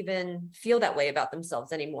don't even feel that way about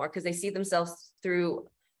themselves anymore, because they see themselves through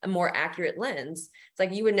a more accurate lens. It's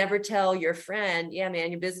like you would never tell your friend, yeah, man,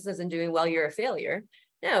 your business isn't doing well, you're a failure.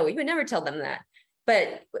 No, you would never tell them that.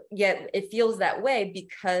 But yet it feels that way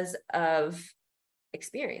because of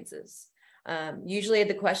experiences. Usually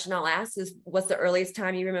the question I'll ask is, what's the earliest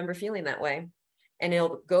time you remember feeling that way? And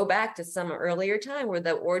it'll go back to some earlier time where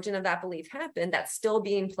the origin of that belief happened, that's still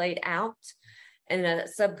being played out in a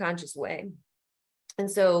subconscious way. And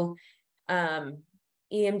so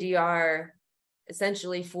EMDR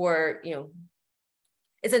essentially for, okay,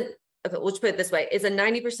 let's put it this way, is a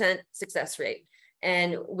 90% success rate.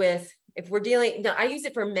 And if we're dealing, I use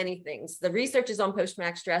it for many things. The research is on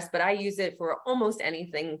post-traumatic stress, but I use it for almost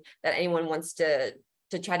anything that anyone wants to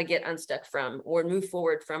try to get unstuck from or move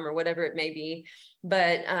forward from, or whatever it may be.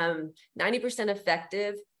 But 90%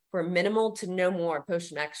 effective for minimal to no more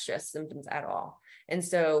post-traumatic stress symptoms at all. And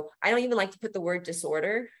so I don't even like to put the word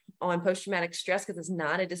disorder on post-traumatic stress, because it's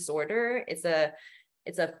not a disorder. It's a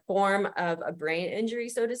form of a brain injury,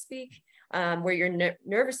 so to speak, where your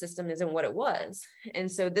nervous system isn't what it was.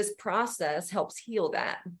 And so this process helps heal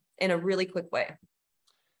that in a really quick way.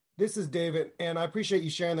 This is David, and I appreciate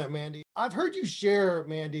you sharing that, Mandy. I've heard you share,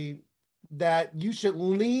 Mandy, that you should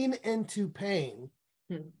lean into pain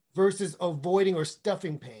versus avoiding or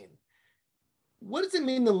stuffing pain. What does it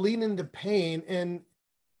mean to lean into pain? And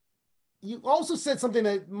you also said something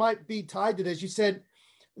that might be tied to this. You said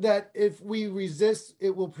that if we resist,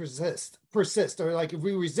 it will persist, or like if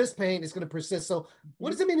we resist pain, it's going to persist. So what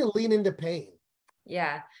does it mean to lean into pain?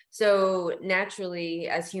 Yeah. So naturally,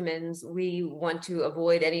 as humans, we want to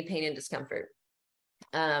avoid any pain and discomfort,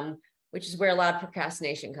 which is where a lot of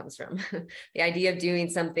procrastination comes from. The idea of doing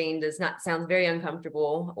something sounds very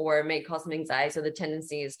uncomfortable or may cause some anxiety. So the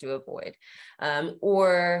tendency is to avoid,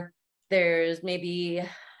 or there's maybe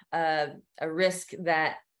a risk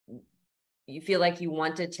that you feel like you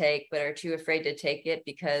want to take, but are too afraid to take it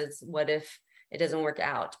because what if it doesn't work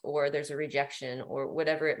out, or there's a rejection, or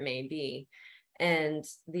whatever it may be. And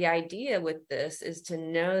the idea with this is to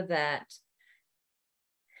know that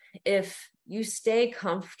if you stay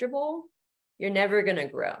comfortable, you're never going to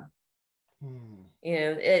grow.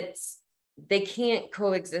 They can't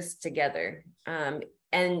coexist together.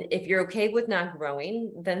 And if you're okay with not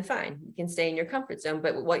growing, then fine, you can stay in your comfort zone.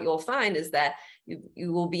 But what you'll find is that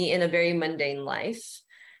you will be in a very mundane life.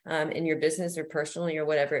 in your business or personally or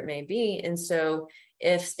whatever it may be. And so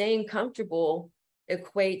if staying comfortable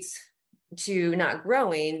equates to not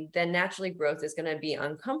growing, then naturally growth is going to be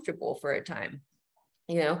uncomfortable for a time,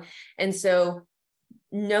 And so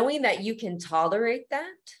knowing that you can tolerate that.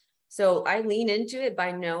 So I lean into it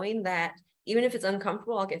by knowing that even if it's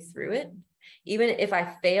uncomfortable, I'll get through it. Even if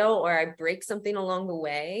I fail or I break something along the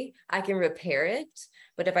way, I can repair it.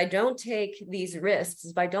 But if I don't take these risks,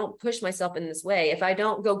 if I don't push myself in this way, if I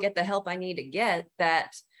don't go get the help I need to get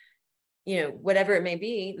that, whatever it may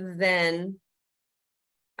be, then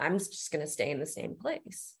I'm just going to stay in the same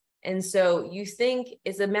place. And so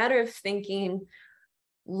it's a matter of thinking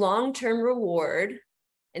long-term reward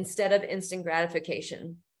instead of instant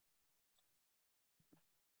gratification.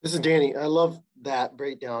 This is Danny. I love that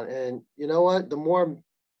breakdown. And you know what? The more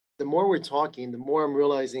we're talking, the more I'm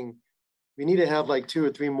realizing we need to have like 2 or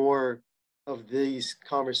 3 more of these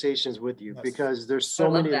conversations with you, because there's so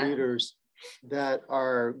many leaders that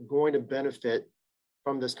are going to benefit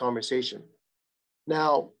from this conversation.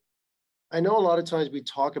 Now, I know a lot of times we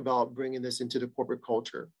talk about bringing this into the corporate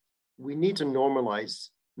culture. We need to normalize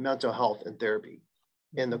mental health and therapy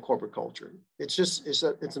in the corporate culture. It's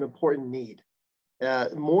an important need,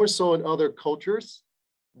 more so in other cultures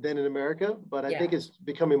than in America, but I think it's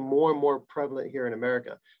becoming more and more prevalent here in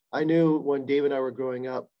America. I knew when Dave and I were growing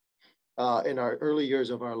up in our early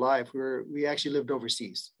years of our life, we actually lived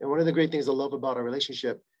overseas. And one of the great things I love about our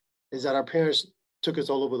relationship is that our parents took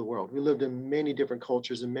us all over the world. We lived in many different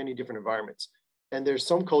cultures and many different environments. And there's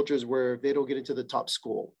some cultures where they don't get into the top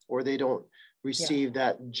school, or they don't receive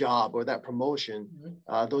that job or that promotion.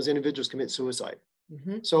 Those individuals commit suicide.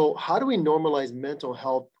 So how do we normalize mental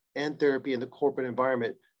health and therapy in the corporate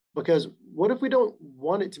environment? Because what if we don't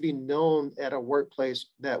want it to be known at a workplace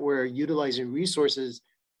that we're utilizing resources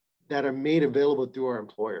that are made available through our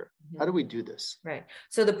employer? How do we do this? Right.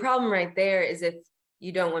 So the problem right there is if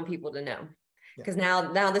you don't want people to know. Because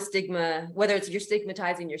now the stigma, whether it's you're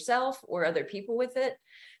stigmatizing yourself or other people with it,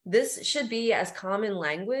 this should be as common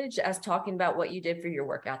language as talking about what you did for your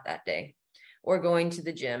workout that day or going to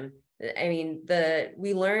the gym. I mean,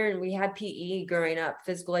 we had PE growing up,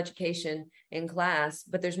 physical education in class,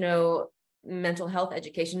 but there's no mental health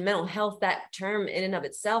education. Mental health, that term in and of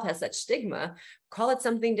itself has such stigma. Call it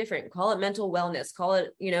something different. Call it mental wellness. Call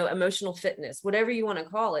it, emotional fitness, whatever you want to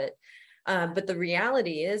call it. But the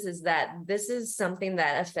reality is that this is something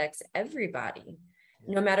that affects everybody,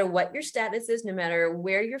 no matter what your status is, no matter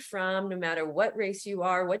where you're from, no matter what race you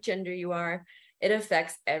are, what gender you are. It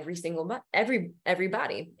affects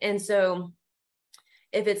everybody. And so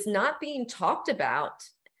if it's not being talked about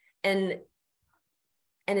and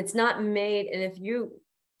it's not made, and if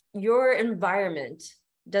your environment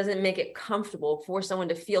doesn't make it comfortable for someone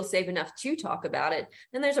to feel safe enough to talk about it,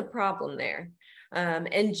 then there's a problem there.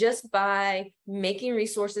 And just by making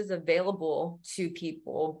resources available to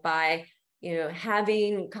people, by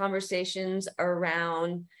having conversations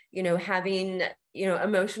around, having,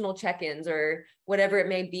 emotional check-ins or whatever it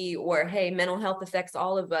may be, or, hey, mental health affects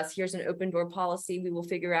all of us. Here's an open door policy. We will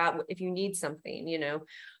figure out if you need something,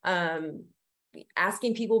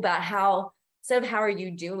 asking people about instead of how are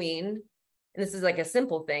you doing? And this is like a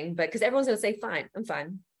simple thing, but because everyone's going to say, fine, I'm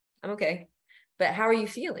fine, I'm okay. But how are you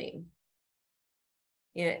feeling?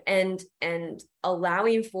 And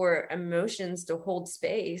allowing for emotions to hold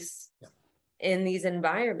space in these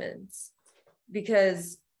environments,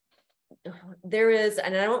 because there is,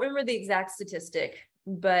 and I don't remember the exact statistic,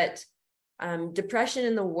 but depression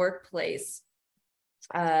in the workplace,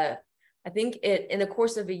 I think it in the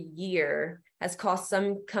course of a year has cost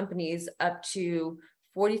some companies up to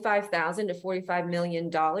 $45,000 to $45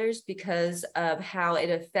 million because of how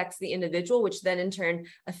it affects the individual, which then in turn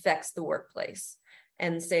affects the workplace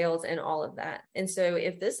and sales and all of that. And so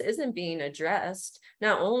if this isn't being addressed,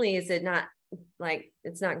 not only is it not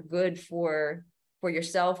it's not good for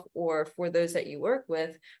yourself or for those that you work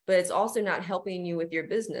with, but it's also not helping you with your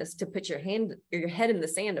business to put your head in the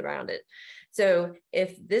sand around it. So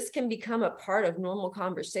if this can become a part of normal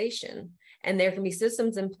conversation and there can be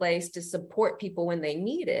systems in place to support people when they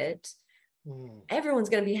need it, everyone's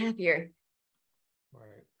going to be happier.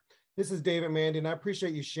 Right. This is David Mandy, and I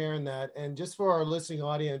appreciate you sharing that. And just for our listening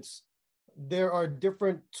audience, there are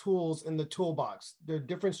different tools in the toolbox. There are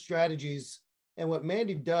different strategies. And what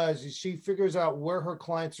Mandy does is she figures out where her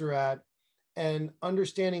clients are at and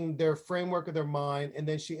understanding their framework of their mind. And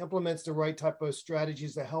then she implements the right type of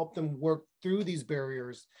strategies to help them work through these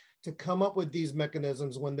barriers, to come up with these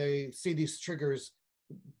mechanisms when they see these triggers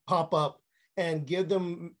pop up, and give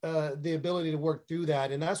them the ability to work through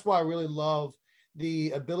that. And that's why I really love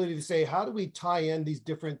the ability to say, how do we tie in these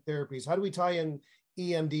different therapies? How do we tie in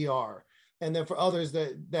EMDR. And then for others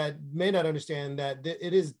that may not understand that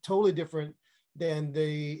it is totally different than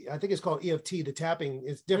I think it's called EFT, the tapping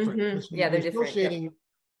is different. Mm-hmm. Yeah, they're different. Associating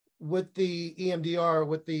with the EMDR,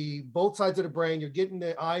 with the both sides of the brain, you're getting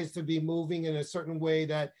the eyes to be moving in a certain way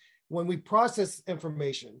that when we process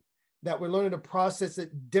information, that we're learning to process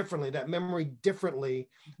it differently, that memory differently.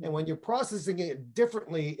 Mm-hmm. And when you're processing it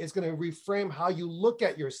differently, it's going to reframe how you look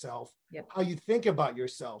at yourself, how you think about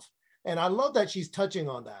yourself. And I love that she's touching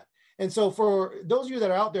on that. And so for those of you that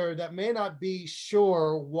are out there that may not be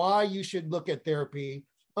sure why you should look at therapy,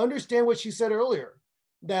 understand what she said earlier,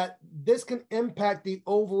 that this can impact the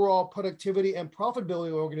overall productivity and profitability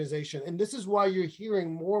of the organization. And this is why you're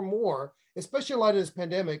hearing more and more, especially in light of this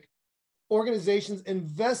pandemic, organizations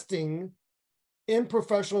investing in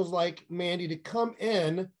professionals like Mandy to come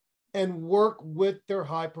in and work with their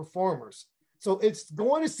high performers. So it's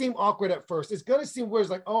going to seem awkward at first. It's going to seem weird.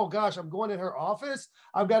 It's like, oh gosh, I'm going in her office.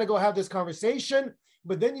 I've got to go have this conversation.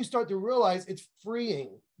 But then you start to realize it's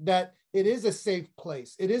freeing, that it is a safe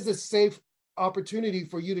place. It is a safe opportunity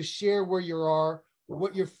for you to share where you are,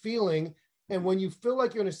 what you're feeling. And when you feel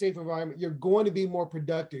like you're in a safe environment, you're going to be more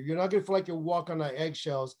productive. You're not going to feel like you're walking on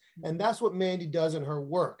eggshells. And that's what Mandy does in her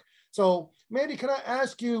work. So Mandy, can I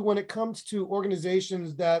ask you, when it comes to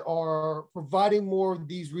organizations that are providing more of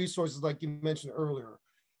these resources, like you mentioned earlier,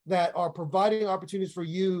 that are providing opportunities for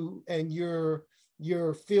you and your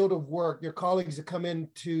field of work, your colleagues to come in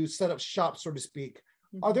to set up shop, so to speak,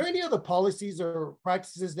 are there any other policies or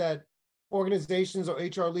practices that organizations or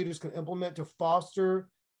HR leaders can implement to foster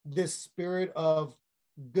this spirit of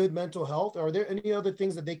good mental health? Are there any other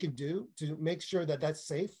things that they can do to make sure that that's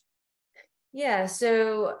safe? Yeah,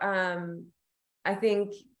 so I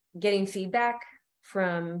think getting feedback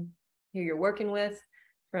from who you're working with,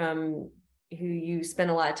 from who you spend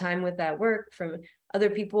a lot of time with at work, from other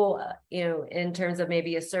people, in terms of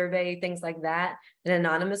maybe a survey, things like that, an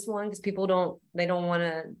anonymous one, because people don't want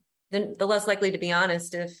to, they're less likely to be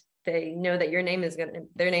honest if they know that their name is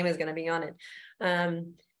going to be on it.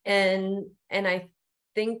 And I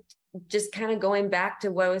think just kind of going back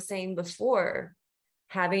to what I was saying before,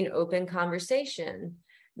 having open conversation,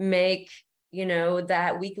 make,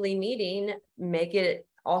 that weekly meeting, make it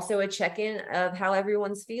also a check-in of how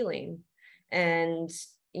everyone's feeling, and,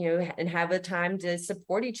 and have a time to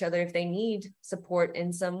support each other if they need support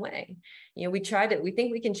in some way. We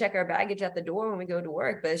think we can check our baggage at the door when we go to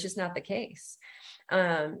work, but it's just not the case.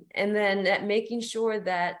 And then making sure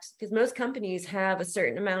that, because most companies have a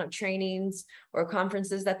certain amount of trainings or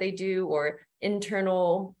conferences that they do, or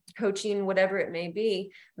internal coaching, whatever it may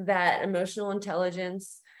be, that emotional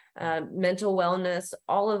intelligence, mental wellness,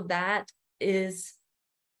 all of that is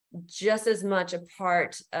just as much a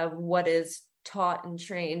part of what is taught and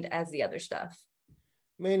trained as the other stuff.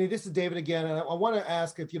 Mandy, this is David again. And I want to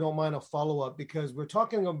ask, if you don't mind, a follow-up, because we're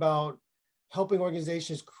talking about helping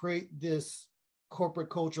organizations create this corporate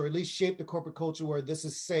culture, or at least shape the corporate culture where this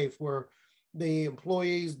is safe, where the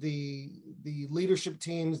employees, the leadership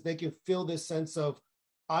teams, they can feel this sense of,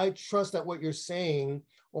 I trust that what you're saying,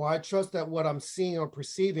 or I trust that what I'm seeing or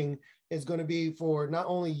perceiving is going to be for not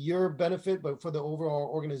only your benefit, but for the overall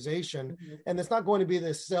organization. Mm-hmm. And it's not going to be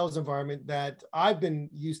the sales environment that I've been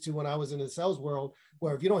used to when I was in the sales world,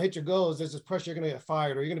 where if you don't hit your goals, there's this pressure, you're going to get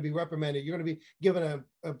fired, or you're going to be reprimanded, you're going to be given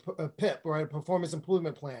a PIP, or a performance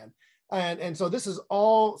improvement plan. And so this is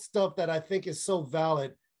all stuff that I think is so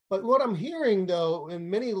valid. But what I'm hearing, though, in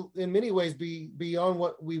many ways, beyond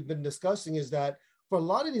what we've been discussing, is that for a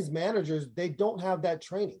lot of these managers, they don't have that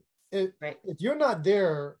training. Right. If you're not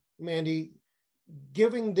there, Mandy,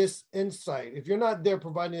 giving this insight, if you're not there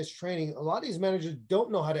providing this training, a lot of these managers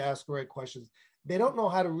don't know how to ask the right questions. They don't know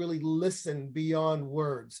how to really listen beyond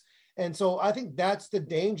words. And so I think that's the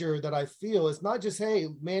danger that I feel. It's not just, hey,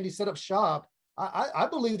 Mandy, set up shop. I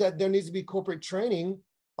believe that there needs to be corporate training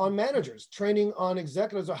on managers, training on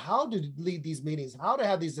executives, or how to lead these meetings, how to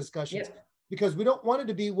have these discussions. Yeah. Because we don't want it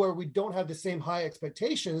to be where we don't have the same high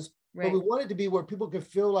expectations, right, but we want it to be where people can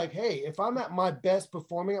feel like, hey, if I'm at my best,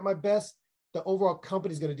 performing at my best, the overall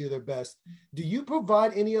company is going to do their best. Do you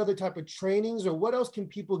provide any other type of trainings, or what else can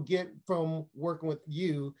people get from working with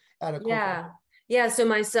you at a corporate? Yeah. So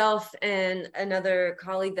myself and another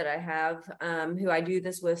colleague that I have, who I do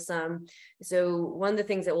this with some. So one of the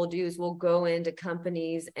things that we'll do is we'll go into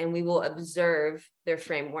companies and we will observe their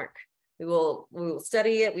framework. We will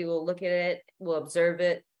study it. We will look at it. We'll observe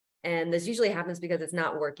it. And this usually happens because it's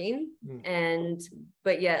not working.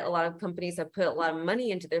 But yet a lot of companies have put a lot of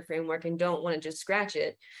money into their framework and don't want to just scratch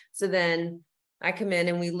it. So then I come in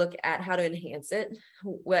and we look at how to enhance it,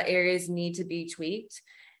 what areas need to be tweaked.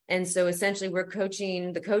 And so essentially we're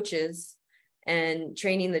coaching the coaches and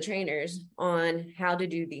training the trainers on how to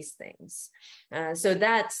do these things. So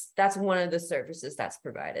that's one of the services that's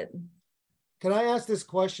provided. Can I ask this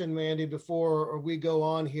question, Mandy, before we go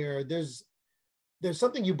on here? There's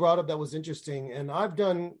something you brought up that was interesting, and I've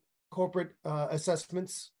done corporate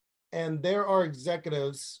assessments, and there are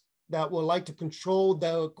executives that will like to control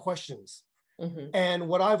the questions. Mm-hmm. And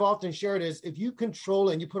what I've often shared is if you control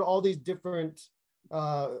and you put all these different,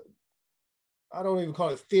 I don't even call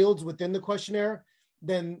it fields within the questionnaire,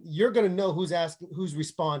 then you're going to know who's asking, who's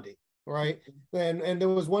responding, right? And there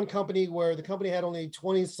was one company where the company had only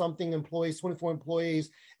 20 something employees, 24 employees,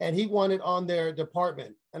 and he wanted on their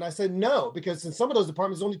department. And I said, no, because in some of those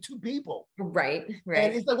departments, only 2 people. Right.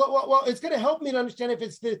 And he's like, well, it's going to help me to understand if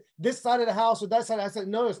it's this side of the house or that side. I said,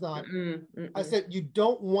 no, it's not. I said, you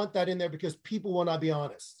don't want that in there because people will not be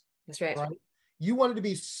honest. That's right. You want it to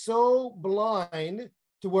be so blind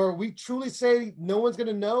to where we truly say no one's going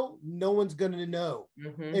to know, no one's going to know.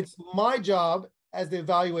 Mm-hmm. It's my job as the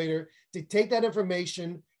evaluator to take that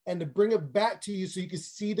information and to bring it back to you so you can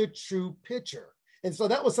see the true picture. And so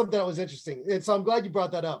that was something that was interesting. And so I'm glad you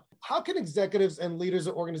brought that up. How can executives and leaders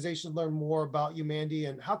of organizations learn more about you, Mandy?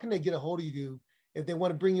 And how can they get a hold of you if they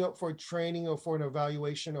want to bring you up for a training or for an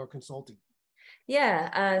evaluation or consulting?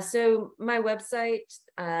 Yeah. So my website,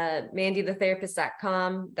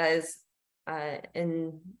 mandythetherapist.com, that is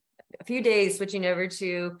in a few days switching over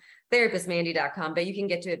to therapistmandy.com, but you can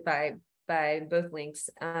get to it by both links.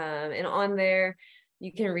 And on there,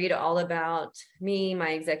 you can read all about me, my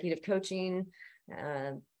executive coaching,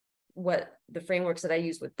 what the frameworks that I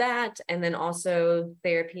use with that, and then also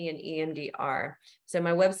therapy and EMDR. So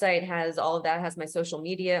my website has all of that, has my social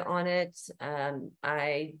media on it.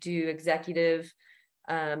 I do executive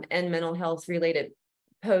and mental health related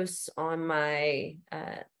posts on my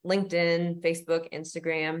LinkedIn, Facebook,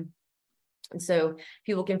 Instagram. And so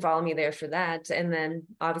people can follow me there for that. And then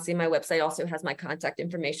obviously my website also has my contact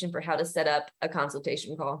information for how to set up a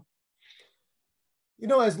consultation call. You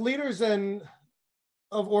know, as leaders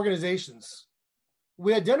of organizations,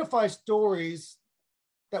 we identify stories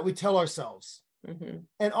that we tell ourselves. Mm-hmm.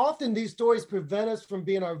 And often these stories prevent us from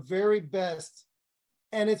being our very best.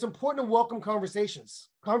 And it's important to welcome conversations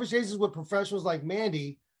with professionals like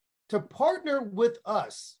Mandy to partner with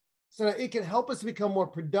us so that it can help us to become more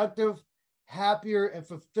productive, happier, and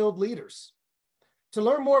fulfilled leaders. To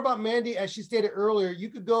learn more about Mandy, as she stated earlier, you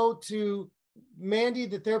could go to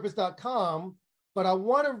mandythetherapist.com, but I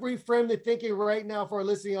want to reframe the thinking right now for our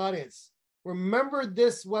listening audience. Remember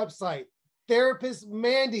this website,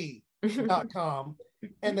 therapistmandy.com,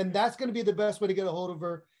 and then that's going to be the best way to get a hold of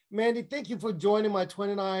her. Mandy, thank you for joining my twin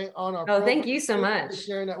and I on our program. Thank you so much. For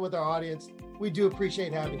sharing that with our audience. We do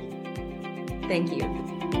appreciate having you. Thank you.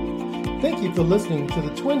 Thank you for listening to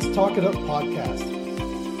the Twins Talk It Up podcast.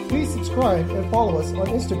 Please subscribe and follow us on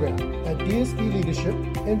Instagram at DSB Leadership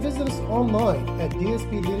and visit us online at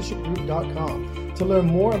dsbleadershipgroup.com to learn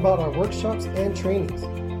more about our workshops and trainings.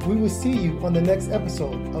 We will see you on the next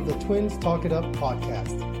episode of the Twins Talk It Up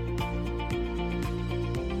podcast.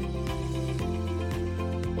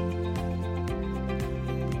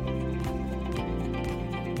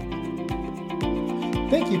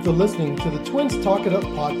 Thank you for listening to the Twins Talk It Up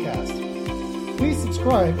podcast. Please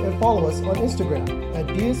subscribe and follow us on Instagram at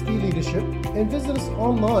DSB Leadership and visit us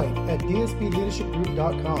online at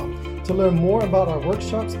dsbleadershipgroup.com to learn more about our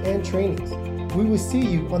workshops and trainings. We will see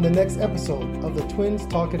you on the next episode of the Twins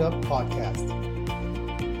Talk It Up podcast.